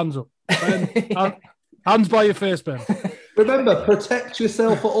 put your hands up. Ben, hands by your face, Ben. Remember, protect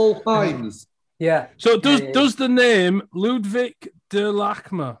yourself at all times. Yeah. So does the name Ludwig de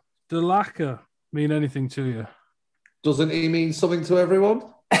Lachma Lacquer mean anything to you? Doesn't he mean something to everyone?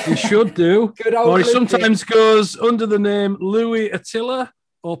 He should do. Good old Or he Lucas. sometimes goes under the name Louis Attila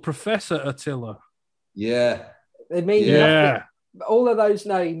or Professor Attila. Yeah. They mean nothing. All of those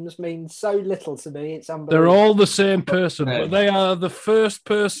names mean so little to me. It's unbelievable. They're all the same person, but they are the first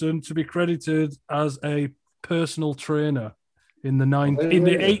person to be credited as a personal trainer in the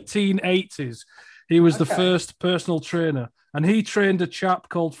 1880s. He was the first personal trainer, and he trained a chap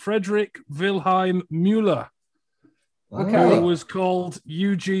called Frederick Wilhelm Müller, who was called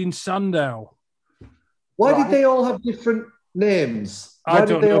Eugene Sandow. Why did they all have different names? I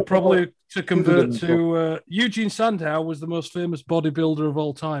don't know. Probably to convert to Eugene Sandow was the most famous bodybuilder of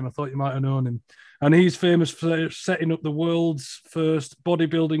all time. I thought you might have known him. And he's famous for setting up the world's first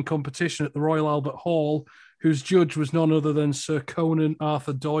bodybuilding competition at the Royal Albert Hall, whose judge was none other than Sir Conan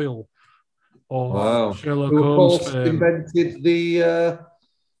Arthur Doyle. Sherlock Who, of Holmes course, fame. invented the...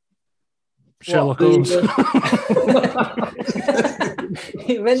 Sherlock Holmes.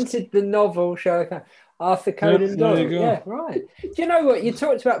 He invented the novel Sherlock Holmes. Arthur Conan Doyle. Yeah, right. Do you know what? You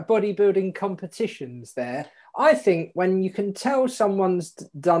talked about bodybuilding competitions there. I think when you can tell someone's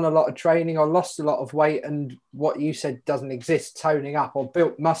done a lot of training or lost a lot of weight and what you said doesn't exist, toning up or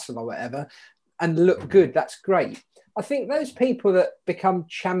built muscle or whatever, and look good, that's great. I think those people that become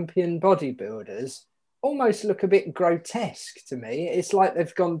champion bodybuilders almost look a bit grotesque to me. It's like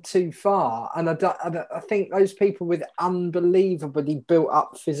they've gone too far. And I think those people with unbelievably built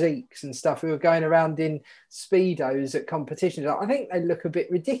up physiques and stuff who are going around in Speedos at competitions, I think they look a bit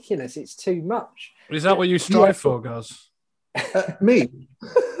ridiculous. It's too much. Is that what you strive for, Gaz? Me?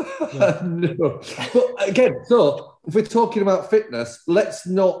 No. But again, so if we're talking about fitness, let's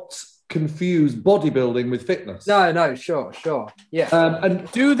not confuse bodybuilding with fitness. No, sure. Yeah. And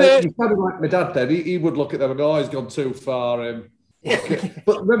do they? You sounded like my dad then. He would look at them and go, he's gone too far.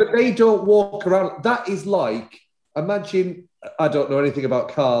 But remember, they don't walk around. That is like, imagine, I don't know anything about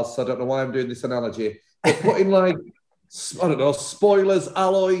cars, so I don't know why I'm doing this analogy, but putting like, I don't know, spoilers,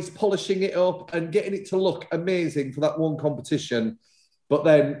 alloys, polishing it up and getting it to look amazing for that one competition. But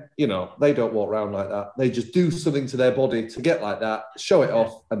then, they don't walk around like that. They just do something to their body to get like that, show it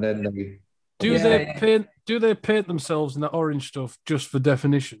off, and then they... Do they paint themselves in that orange stuff just for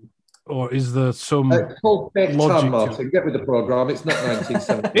definition? Or is there some it's called fake logic tan, Martin. Get with the programme. It's not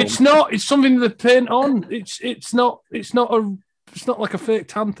 1970. It's not. It's something they paint on. It's not like a fake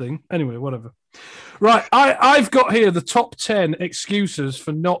tan thing. Anyway, whatever. Right, I've got here the top 10 excuses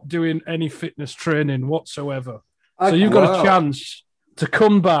for not doing any fitness training whatsoever. Okay. So you've got a chance to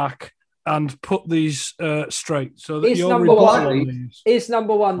come back and put these straight. So that you're is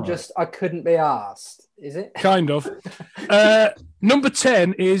number one just I couldn't be asked, is it? Kind of. Number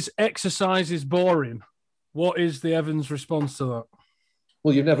 10 is exercise is boring. What is the Evans response to that?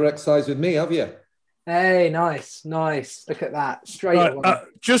 Well, you've never exercised with me, have you? Hey, nice. Look at that. Straight away.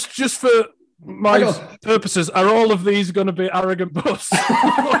 Just for my purposes, are all of these going to be arrogant boasts?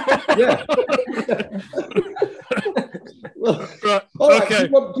 Yeah. Right. Okay.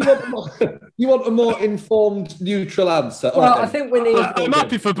 Do you want a more informed, neutral answer? Well, I think we need. I'm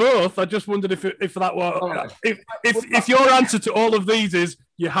happy for both. I just wondered if that were if your answer to all of these is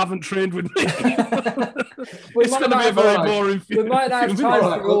you haven't trained with me. It's going to be a very boring. We might have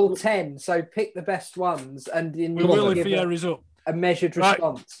time for all 10, so pick the best ones, and we will if Fier is up. A measured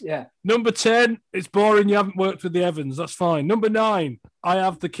response. Yeah. Number 10, it's boring. You haven't worked with the Evans. That's fine. Number 9, I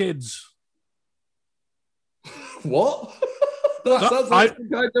have the kids. What? That sounds like some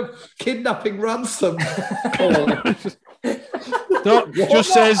kind of kidnapping ransom.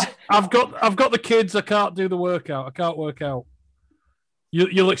 Just says I've got the kids. I can't do the workout. I can't work out.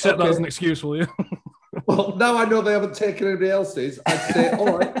 You'll accept that as an excuse, will you? Well, now I know they haven't taken anybody else's. I'd say,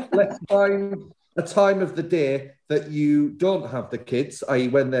 all right, let's find a time of the day that you don't have the kids, i.e.,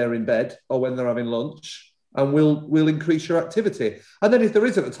 when they're in bed or when they're having lunch, and we'll increase your activity. And then if there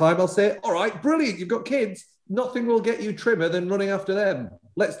isn't a time, I'll say, all right, brilliant, you've got kids. Nothing will get you trimmer than running after them.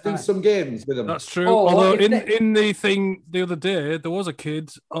 Let's do some games with them. That's true. Although in the thing the other day, there was a kid.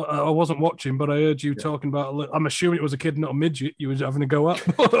 I wasn't watching, but I heard you talking about. I'm assuming it was a kid, not a midget. You were having to go up.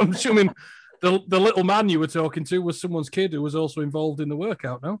 I'm assuming the little man you were talking to was someone's kid who was also involved in the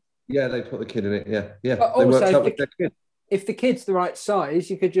workout. No. Yeah, they put the kid in it. Yeah. But they also, worked out with their kid. If the kid's the right size,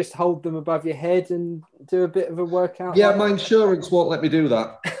 you could just hold them above your head and do a bit of a workout. Yeah, my insurance won't let me do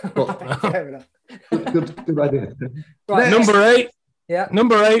that. Fair enough. Good idea. Right. Number 8. Yeah.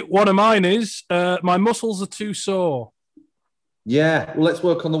 Number 8, one of mine is my muscles are too sore. Yeah, well, let's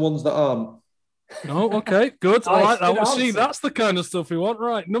work on the ones that aren't. Oh, okay, good. Nice, I like that. good Well, see, answer. that's the kind of stuff we want.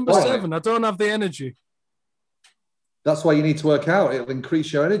 Right. Number 7, I don't have the energy. That's why you need to work out. It'll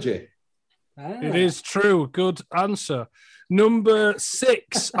increase your energy. It is true. Good answer. Number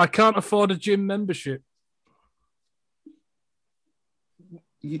 6, I can't afford a gym membership.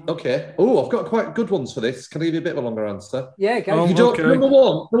 Okay. Oh, I've got quite good ones for this. Can I give you a bit of a longer answer? Yeah, go. Okay. Number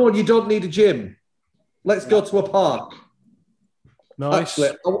one, you don't need a gym. Let's go to a park. Nice. Actually,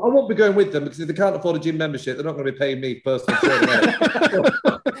 I won't be going with them because if they can't afford a gym membership, they're not going to be paying me personal training.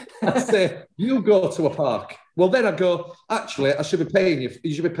 I say, you go to a park. Well, then I go, actually, I should be paying you.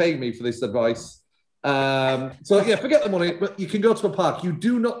 You should be paying me for this advice. So, yeah, forget the money, but you can go to a park. You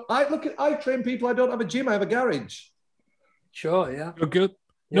do not... I train people. I don't have a gym. I have a garage. Sure, yeah. You're good.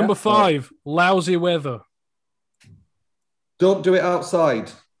 Yeah. Number 5, lousy weather. Don't do it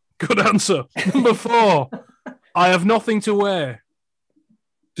outside. Good answer. Number 4, I have nothing to wear.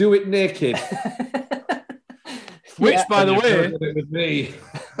 Do it naked. Which, by the way... With me.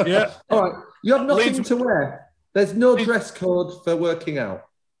 Yeah. All right. You have nothing to wear. There's no dress code for working out.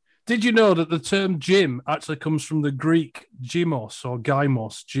 Did you know that the term gym actually comes from the Greek gymos or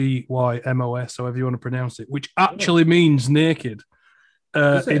gymos, Gymos, however you want to pronounce it, which actually means naked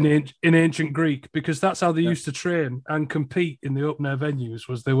in ancient Greek, because that's how they used to train and compete in the open air venues,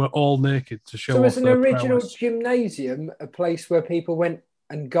 was they were all naked to show off. So was an their original prowess. gymnasium a place where people went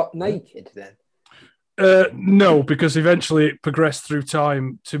and got naked then? No, because eventually it progressed through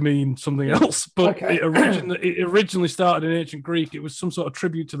time to mean something else. But Okay. it originally started in ancient Greek. It was some sort of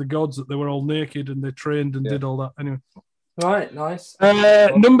tribute to the gods that they were all naked and they trained and did all that. Anyway. Right, nice.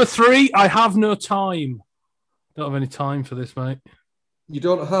 Number 3, I have no time. Don't have any time for this, mate. You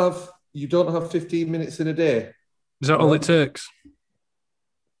don't have 15 minutes in a day. Is that all it takes?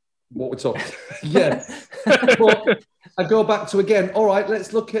 What we're talking. Yes. But I go back to again, all right,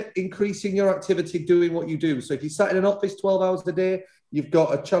 let's look at increasing your activity doing what you do. So if you sat in an office 12 hours a day, you've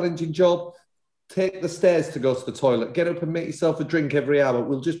got a challenging job, take the stairs to go to the toilet, get up and make yourself a drink every hour.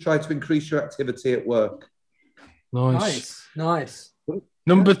 We'll just try to increase your activity at work. Nice.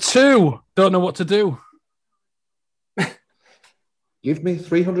 Number 2, don't know what to do. Give me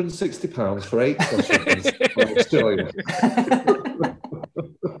 £360 for 8 sessions. I'll show you.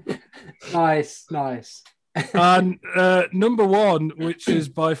 Nice. And number 1, which is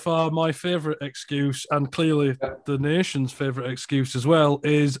by far my favourite excuse, and clearly the nation's favourite excuse as well,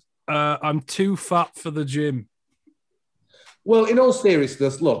 is I'm too fat for the gym. Well, in all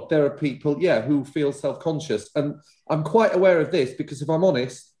seriousness, look, there are people, who feel self-conscious. And I'm quite aware of this because if I'm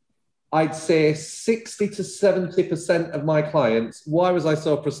honest, I'd say 60 to 70% of my clients, why was I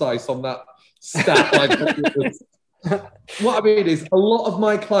so precise on that stat? What I mean is a lot of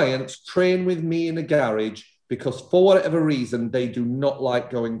my clients train with me in a garage because for whatever reason, they do not like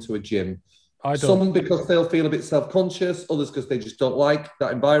going to a gym. Some because they'll feel a bit self-conscious, others because they just don't like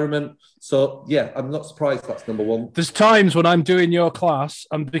that environment. So, I'm not surprised that's number 1. There's times when I'm doing your class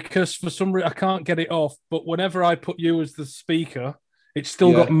and because for some reason I can't get it off, but whenever I put you as the speaker, it's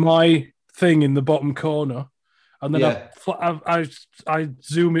still got my thing in the bottom corner. And then I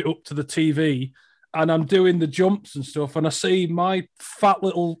zoom it up to the TV and I'm doing the jumps and stuff, and I see my fat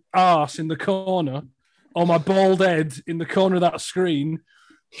little arse in the corner, or my bald head in the corner of that screen,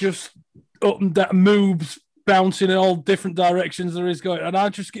 just up and down, moves, bouncing in all different directions there is going. And I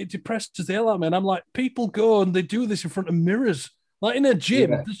just get depressed as the hell out, man. I'm like, people go and they do this in front of mirrors. Like in a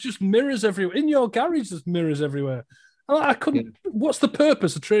gym, there's just mirrors everywhere. In your garage, there's mirrors everywhere. I couldn't. What's the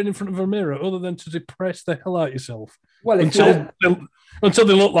purpose of training in front of a mirror other than to depress the hell out of yourself? Well, until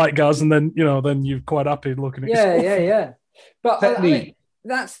they look like guys, and then then you're quite happy looking at yourself. Yeah. But I mean,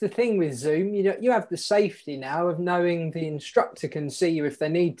 that's the thing with Zoom. You have the safety now of knowing the instructor can see you if they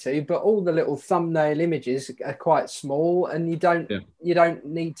need to, but all the little thumbnail images are quite small, and you don't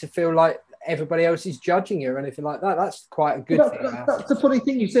need to feel like everybody else is judging you or anything like that. That's quite a good thing. That's the funny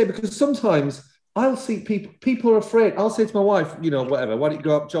thing you say, because sometimes I'll see people are afraid. I'll say to my wife, whatever, why don't you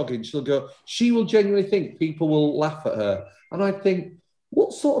go out jogging? She will genuinely think people will laugh at her. And I think,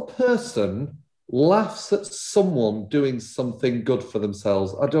 what sort of person laughs at someone doing something good for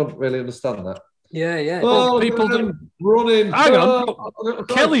themselves? I don't really understand that. Yeah. Oh, people do running. Hang on.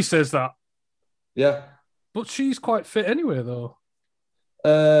 Kelly says that. Yeah. But she's quite fit anyway, though.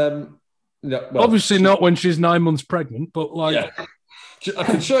 No, well, obviously not when she's 9 months pregnant, but like... Yeah. I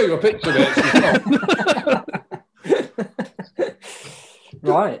can show you a picture of it.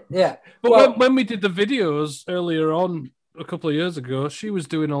 Right, yeah. But when we did the videos earlier on, a couple of years ago, she was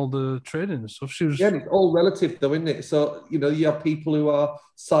doing all the training and stuff. She was... Yeah, it's all relative though, isn't it? So, you have people who are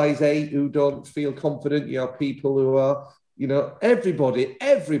size 8 who don't feel confident. You have people who are, everybody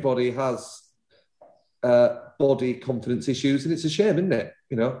has body confidence issues, and it's a shame, isn't it?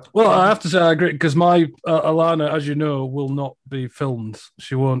 you know. Well, I have to say I agree because my Alana, as you know, will not be filmed.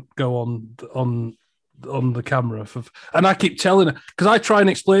 She won't go on the camera. And I keep telling her because I try and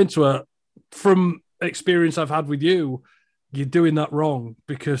explain to her from experience I've had with you, you're doing that wrong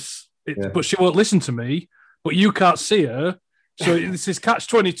because but she won't listen to me. But you can't see her. So this is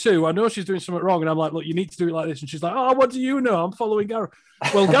catch-22. I know she's doing something wrong, and I'm like, look, you need to do it like this. And she's like, oh, what do you know? I'm following Gareth.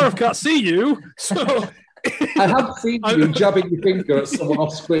 Well, Gareth can't see you, so... I have seen you jabbing your finger at someone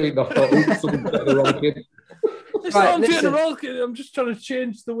off screen. I thought, oops, someone's getting the wrong kid. It's not I'm getting the wrong kid. I'm just trying to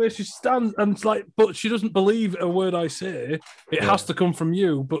change the way she stands. And it's like, but she doesn't believe a word I say. It has to come from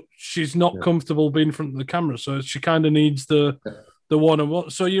you, but she's not comfortable being in front of the camera. So she kind of needs the one-on-one.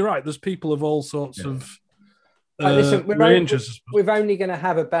 So you're right. There's people of all sorts of... listen, we're only going to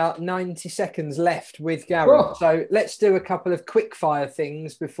have about 90 seconds left with Gareth. So let's do a couple of quick fire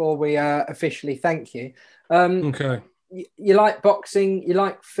things before we officially thank you. Okay. You like boxing, you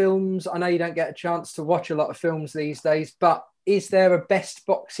like films. I know you don't get a chance to watch a lot of films these days, but is there a best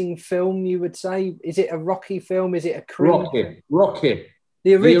boxing film you would say? Is it a Rocky film? Is it a Creed? Rocky.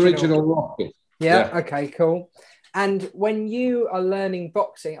 The original Rocky. Yeah, okay, cool. And when you are learning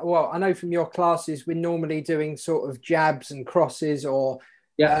boxing, well, I know from your classes, we're normally doing sort of jabs and crosses or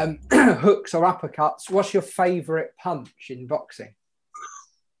hooks or uppercuts. What's your favourite punch in boxing?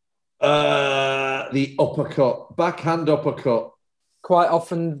 The uppercut, backhand uppercut. Quite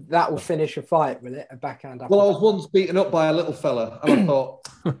often that will finish a fight, will it? A backhand uppercut. Well, I was once beaten up by a little fella, and I thought,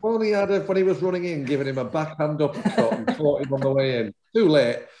 well, when he was running in, giving him a backhand uppercut and caught him on the way in. Too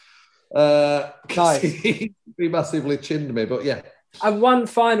late. Nice. He massively chinned me, but yeah. And one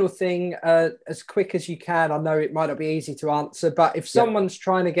final thing, as quick as you can, I know it might not be easy to answer, but if someone's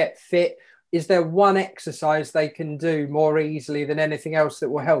trying to get fit, is there one exercise they can do more easily than anything else that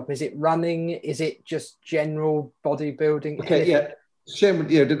will help? Is it running? Is it just general bodybuilding? Okay, Shame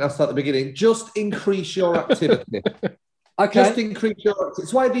you didn't ask that at the beginning. Just increase your activity. Okay. Just increase your activity.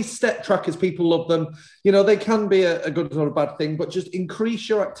 It's why these step trackers, people love them. You know, they can be a good or a bad thing, but just increase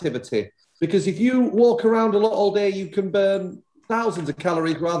your activity. Because if you walk around a lot all day, you can burn thousands of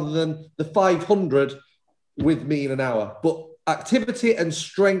calories rather than the 500 with me in an hour. But activity and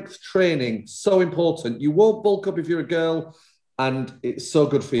strength training, so important. You won't bulk up if you're a girl, and it's so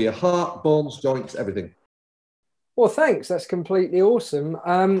good for your heart, bones, joints, everything. Well, thanks. That's completely awesome.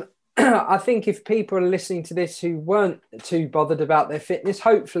 I think if people are listening to this who weren't too bothered about their fitness,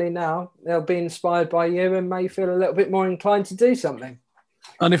 hopefully now they'll be inspired by you and may feel a little bit more inclined to do something.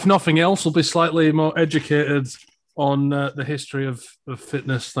 And if nothing else, will be slightly more educated on the history of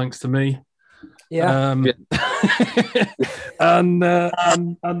fitness, thanks to me. Yeah. And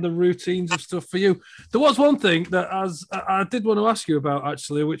the routines of stuff for you. There was one thing that I did want to ask you about,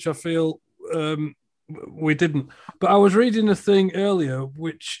 actually, which I feel we didn't. But I was reading a thing earlier,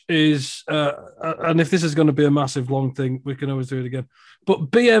 which is, and if this is going to be a massive long thing, we can always do it again.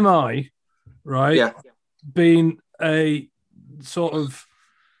 But BMI, right? Yeah. Being a sort of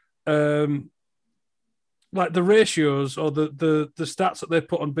like the ratios or the stats that they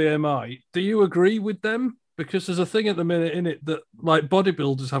put on BMI, do you agree with them? Because there's a thing at the minute in it that like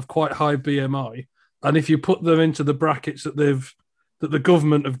bodybuilders have quite high BMI, and if you put them into the brackets that the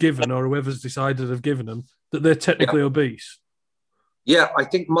government have given or whoever's decided have given them, that they're technically obese. Yeah, I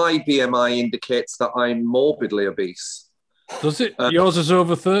think my BMI indicates that I'm morbidly obese. Does it? Yours is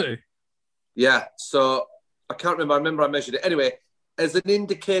over 30. Yeah, so I can't remember. I remember I measured it. Anyway, as an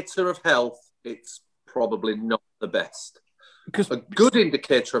indicator of health, it's probably not the best. Because a good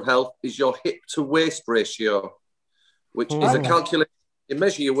indicator of health is your hip to waist ratio, which is a calculation. You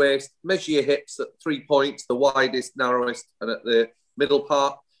measure your waist, measure your hips at 3 points, the widest, narrowest, and at the middle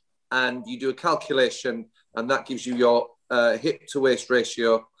part, and you do a calculation, and that gives you your hip to waist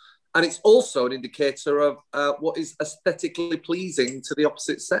ratio. And it's also an indicator of what is aesthetically pleasing to the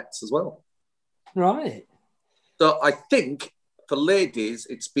opposite sex as well. Right. So I think for ladies,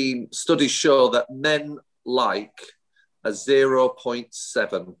 it's been studies show that men like a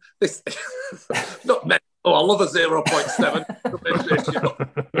 0.7. This not men. Oh, I love a 0.7 ratio.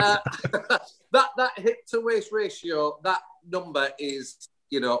 That hip to waist ratio, that number is,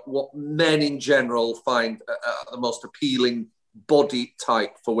 what men in general find the most appealing body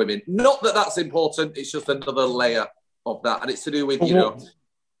type for women. Not that that's important. It's just another layer of that, and it's to do with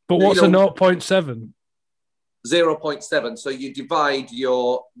But what's a 0.7? 0.7. So you divide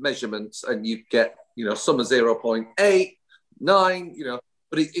your measurements, and you get some are 0.8, 9.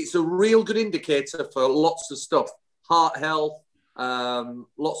 But it's a real good indicator for lots of stuff, heart health,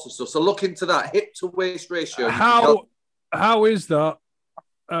 lots of stuff. So look into that hip to waist ratio. How is that?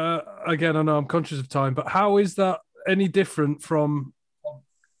 Again, I know I'm conscious of time, but how is that any different from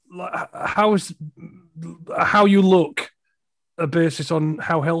how you look a basis on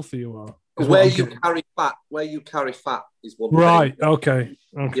how healthy you are? Where you carry fat is one thing. Right. Okay.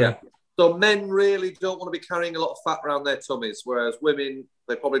 Yeah. So men really don't want to be carrying a lot of fat around their tummies, whereas women,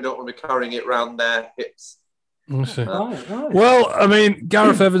 they probably don't want to be carrying it around their hips. I see. Right. Well, I mean,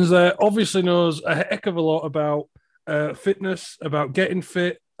 Gareth Evans there obviously knows a heck of a lot about fitness, about getting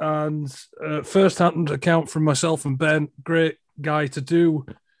fit, and first-hand account from myself and Ben. Great guy to do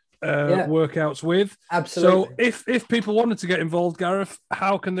workouts with. Absolutely. So if people wanted to get involved, Gareth,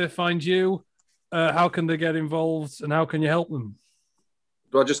 how can they find you? How can they get involved, and how can you help them?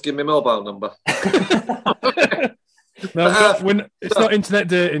 Do I just give my mobile number? No, it's not internet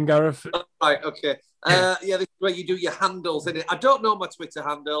dating, Gareth. Right, okay. This is where you do your handles, isn't it? I don't know my Twitter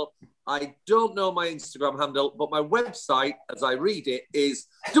handle. I don't know my Instagram handle, but my website, as I read it, is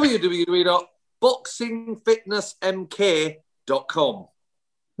www.boxingfitnessmk.com.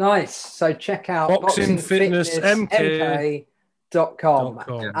 Nice. So check out boxingfitnessmk.com.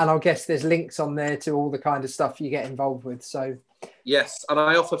 And I'll guess there's links on there to all the kind of stuff you get involved with. So yes, and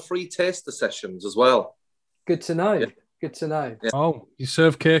I offer free taster sessions as well. Good to know. Yeah. Good to know. Yeah. Oh, you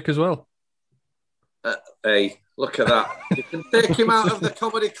serve cake as well? Hey, look at that. You can take him out of the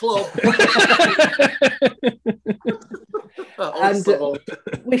comedy club. And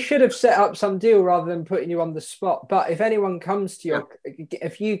we should have set up some deal rather than putting you on the spot. But if anyone comes to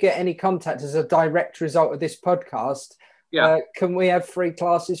if you get any contact as a direct result of this podcast, can we have free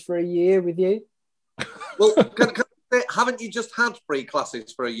classes for a year with you? Well, haven't you just had free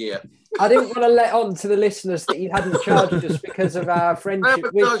classes for a year? I didn't want to let on to the listeners that you hadn't charged us because of our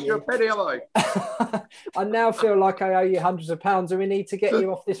friendship with you. A penny, have I? I now feel like I owe you hundreds of pounds, and we need to get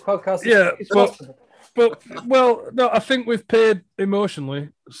you off this podcast. But no, I think we've paid emotionally,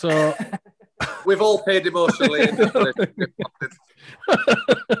 so we've all paid emotionally.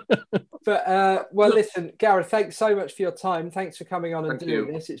 But listen, Gareth, thanks so much for your time. Thanks for coming on and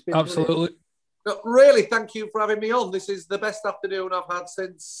doing this. It's been absolutely. No, really, thank you for having me on. This is the best afternoon I've had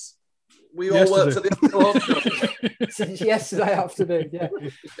since we all worked at the Since yesterday afternoon, yeah.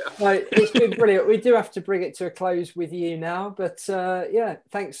 No, it's been brilliant. We do have to bring it to a close with you now, but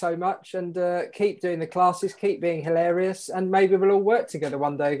thanks so much, and keep doing the classes, keep being hilarious, and maybe we'll all work together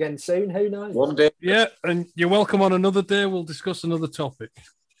one day again soon. Who knows? One day. Yeah, and you're welcome on another day. We'll discuss another topic.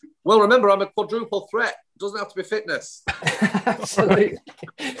 Well, remember, I'm a quadruple threat. Doesn't have to be fitness. Absolutely.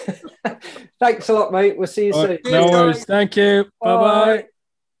 Thanks a lot, mate. We'll see you soon. No worries. Thank you. Bye-bye.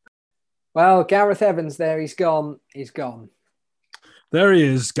 Well, Gareth Evans there. He's gone. He's gone. There he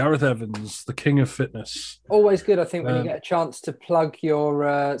is, Gareth Evans, the king of fitness. Always good, I think, when you get a chance to plug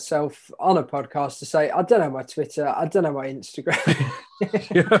your self on a podcast to say, I don't know my Twitter, I don't know my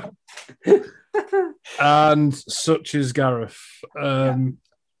Instagram. And such is Gareth.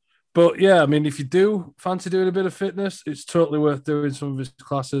 But yeah, I mean, if you do fancy doing a bit of fitness, it's totally worth doing some of his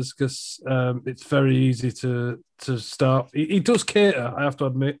classes because it's very easy to start. He does cater, I have to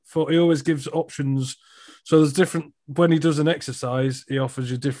admit. He always gives options. So there's different, when he does an exercise, he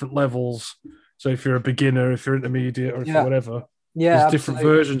offers you different levels. So if you're a beginner, if you're intermediate, or if you're whatever, there's different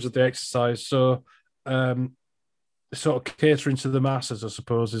versions of the exercise. So sort of catering to the masses, I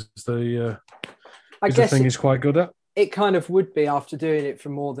suppose, is the thing he's quite good at. It kind of would be after doing it for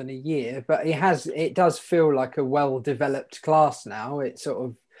more than a year, but it does feel like a well-developed class now. It's sort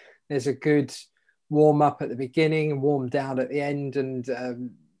of, there's a good warm up at the beginning and warm down at the end. And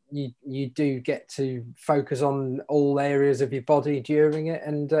you do get to focus on all areas of your body during it.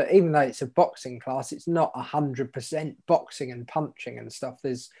 And even though it's a boxing class, it's not 100% boxing and punching and stuff.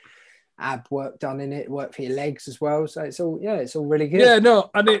 There's ab work done in it, work for your legs as well. So it's all really good. Yeah, no,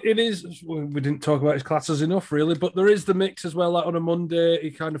 and it is, we didn't talk about his classes enough really, but there is the mix as well. Like on a Monday,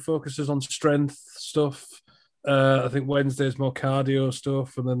 he kind of focuses on strength stuff. I think Wednesday's more cardio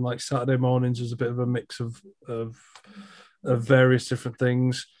stuff, and then like Saturday mornings is a bit of a mix of various different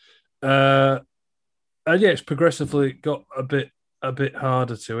things. And it's progressively got a bit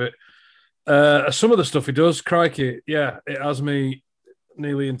harder to it. Some of the stuff he does, crikey, it has me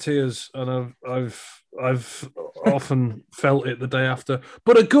nearly in tears, and I've often felt it the day after,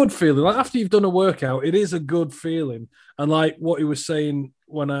 but a good feeling. Like after you've done a workout, it is a good feeling. And like what he was saying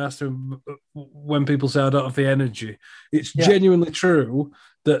when I asked him, when people say I don't have the energy, it's genuinely true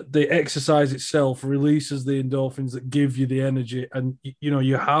that the exercise itself releases the endorphins that give you the energy, and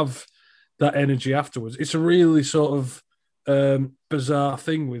you have that energy afterwards. It's a really sort of bizarre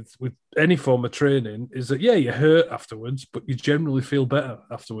thing with any form of training, is that you hurt afterwards, but you generally feel better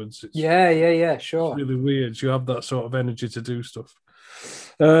afterwards. Sure. It's really weird. You have that sort of energy to do stuff.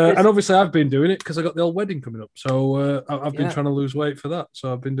 And obviously, I've been doing it because I got the old wedding coming up. So I've been trying to lose weight for that.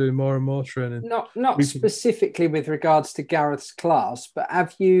 So I've been doing more and more training. Not specifically with regards to Gareth's class, but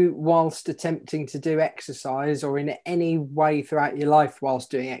have you, whilst attempting to do exercise or in any way throughout your life whilst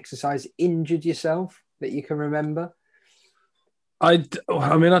doing exercise, injured yourself that you can remember? I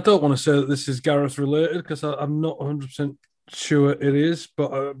mean, I don't want to say that this is Gareth related because I'm not 100% sure it is.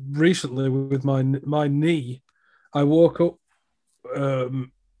 But recently, with my knee, I woke up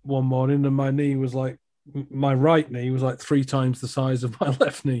one morning and my right knee was like 3 times the size of my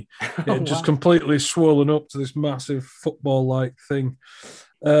left knee. It had just completely swollen up to this massive football-like thing,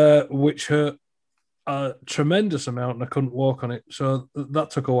 which hurt a tremendous amount, and I couldn't walk on it. So that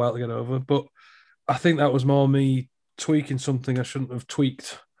took a while to get over. But I think that was more me tweaking something I shouldn't have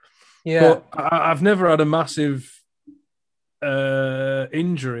tweaked. Yeah. But I've never had a massive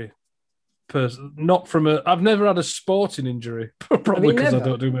injury. I've never had a sporting injury, probably because I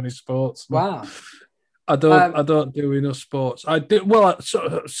don't do many sports. Wow. I don't do enough sports. I did well.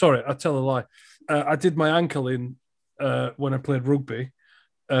 Sorry, I tell a lie. I did my ankle in when I played rugby,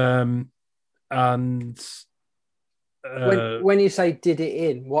 and when you say did it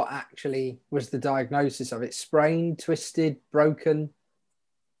in, what actually was the diagnosis of it? Sprained, twisted, broken?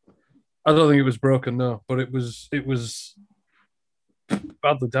 I don't think it was broken, no, but it was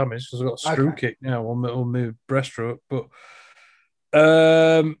badly damaged because I've got a screw kick now on my breaststroke. But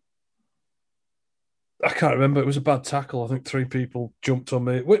I can't remember. It was a bad tackle. I think 3 people jumped on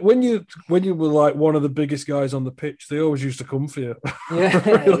me. When you were like one of the biggest guys on the pitch, they always used to come for you. Yeah,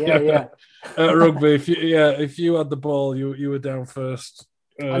 really, yeah. At rugby, if you had the ball, you were down first.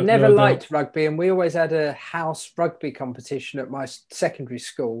 I never liked rugby, and we always had a house rugby competition at my secondary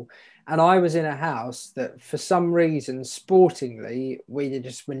school. And I was in a house that, for some reason, sportingly, we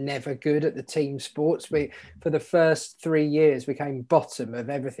just were never good at the team sports. For the first 3 years, we came bottom of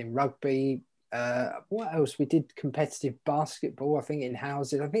everything: rugby. What else? We did competitive basketball, I think, in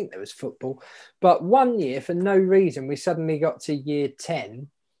houses. I think there was football. But one year, for no reason, we suddenly got to year 10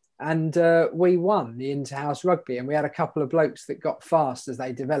 and we won the inter-house rugby. And we had a couple of blokes that got fast as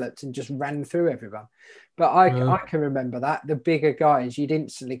they developed and just ran through everyone. But I can remember that. The bigger guys, you'd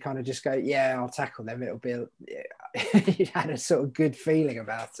instantly kind of just go, yeah, I'll tackle them. It'll be, you had a sort of good feeling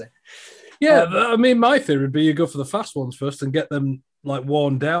about it. Yeah, I mean, my theory would be you go for the fast ones first and get them like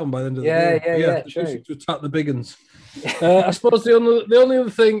worn down by the end of the game. Yeah, true. To attack the big ones. I suppose the only other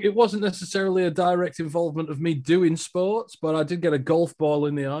thing, it wasn't necessarily a direct involvement of me doing sports, but I did get a golf ball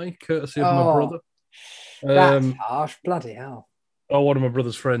in the eye, courtesy of my brother. That's harsh, bloody hell. Oh, one of my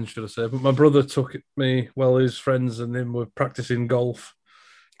brother's friends, should I say. But my brother took me while his friends and him were practicing golf.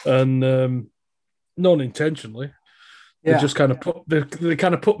 And non-intentionally, they just kind of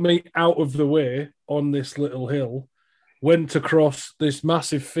put me out of the way on this little hill, went across this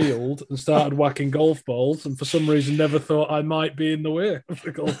massive field and started whacking golf balls, and for some reason never thought I might be in the way of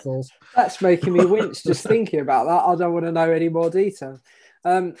the golf balls. That's making me wince just thinking about that. I don't want to know any more detail.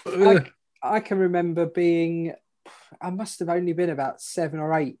 I can remember I must have only been about 7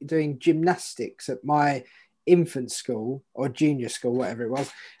 or 8 doing gymnastics at my infant school or junior school, whatever it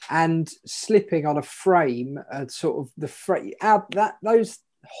was, and slipping on a frame, sort of the frame, those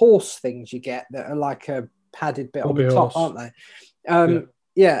horse things you get that are like a padded bit on the top, aren't they?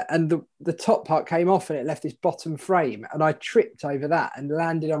 Yeah, and the top part came off and it left this bottom frame, and I tripped over that and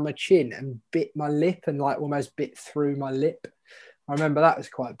landed on my chin and bit my lip and like almost bit through my lip. I remember that was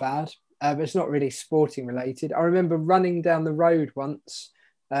quite bad. It's not really sporting related. I remember running down the road once.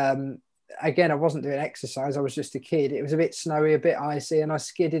 Again, I wasn't doing exercise. I was just a kid. It was a bit snowy, a bit icy, and I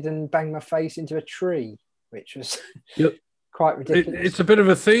skidded and banged my face into a tree, which was quite ridiculous. It's a bit of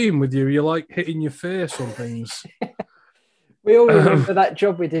a theme with you. You like hitting your face on things. We all remember that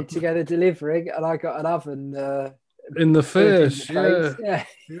job we did together delivering, and I got an oven in the face. Yeah.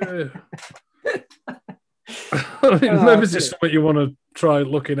 I mean, maybe it's just something you want to try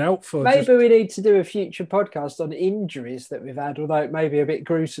looking out for. Maybe we need to do a future podcast on injuries that we've had, although it may be a bit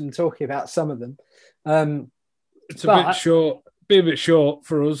gruesome talking about some of them. It's a bit short. Be a bit short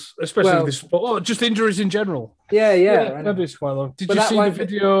for us, especially this sport. Oh, just injuries in general. Yeah. Maybe it's quite long. Did you see the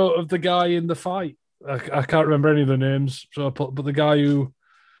video of the guy in the fight? I can't remember any of the names, but the guy who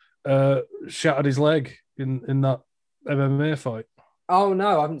shattered his leg in that MMA fight. Oh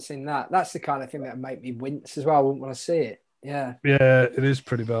no, I haven't seen that. That's the kind of thing that would make me wince as well. I wouldn't want to see it. Yeah, it is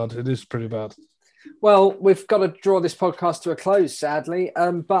pretty bad. It is pretty bad. Well, we've got to draw this podcast to a close, sadly.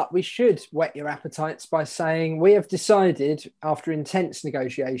 But we should whet your appetites by saying we have decided, after intense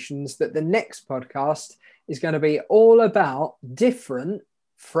negotiations, that the next podcast is going to be all about different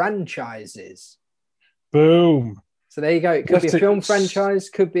franchises. Boom. So there you go. It could be a Left film it- franchise,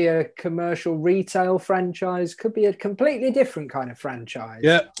 could be a commercial retail franchise, could be a completely different kind of franchise.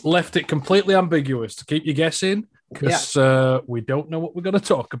 Yeah, left it completely ambiguous to keep you guessing because we don't know what we're going to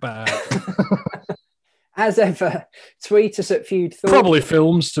talk about. As ever, tweet us at Feud Thoughts. Probably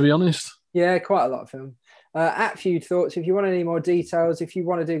films, to be honest. Yeah, quite a lot of film. At Feud Thoughts, if you want any more details, if you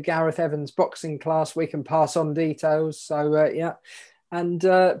want to do Gareth Evans' boxing class, we can pass on details. So, yeah. And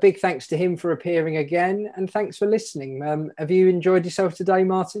big thanks to him for appearing again. And thanks for listening. Have you enjoyed yourself today,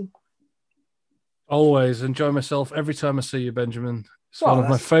 Martin? Always enjoy myself every time I see you, Benjamin. It's Well, one of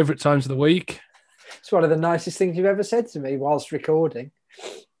my that's- favourite times of the week. It's one of the nicest things you've ever said to me whilst recording.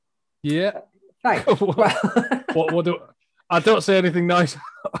 Yeah. Thanks. What- Well, I don't say anything nice no,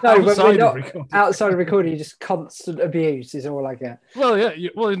 but outside we're of not recording. outside of recording. Just constant abuse is all I get. Well, yeah.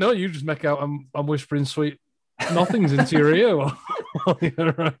 You just make out I'm whispering sweet nothings into your ear. while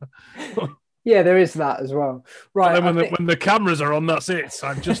you're, Yeah, there is that as well. Right. and then I think- when the cameras are on, that's it.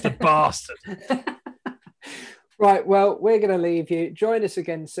 I'm just a bastard. Right, well, we're going to leave you. Join us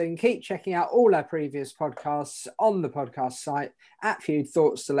again soon. Keep checking out all our previous podcasts on the podcast site at Feud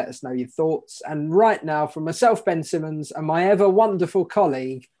Thoughts to let us know your thoughts. And right now, from myself, Ben Simmons, and my ever wonderful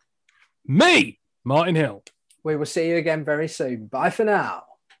colleague, Me, Martin Hill. we will see you again very soon. Bye for now.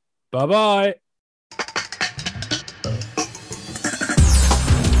 Bye-bye.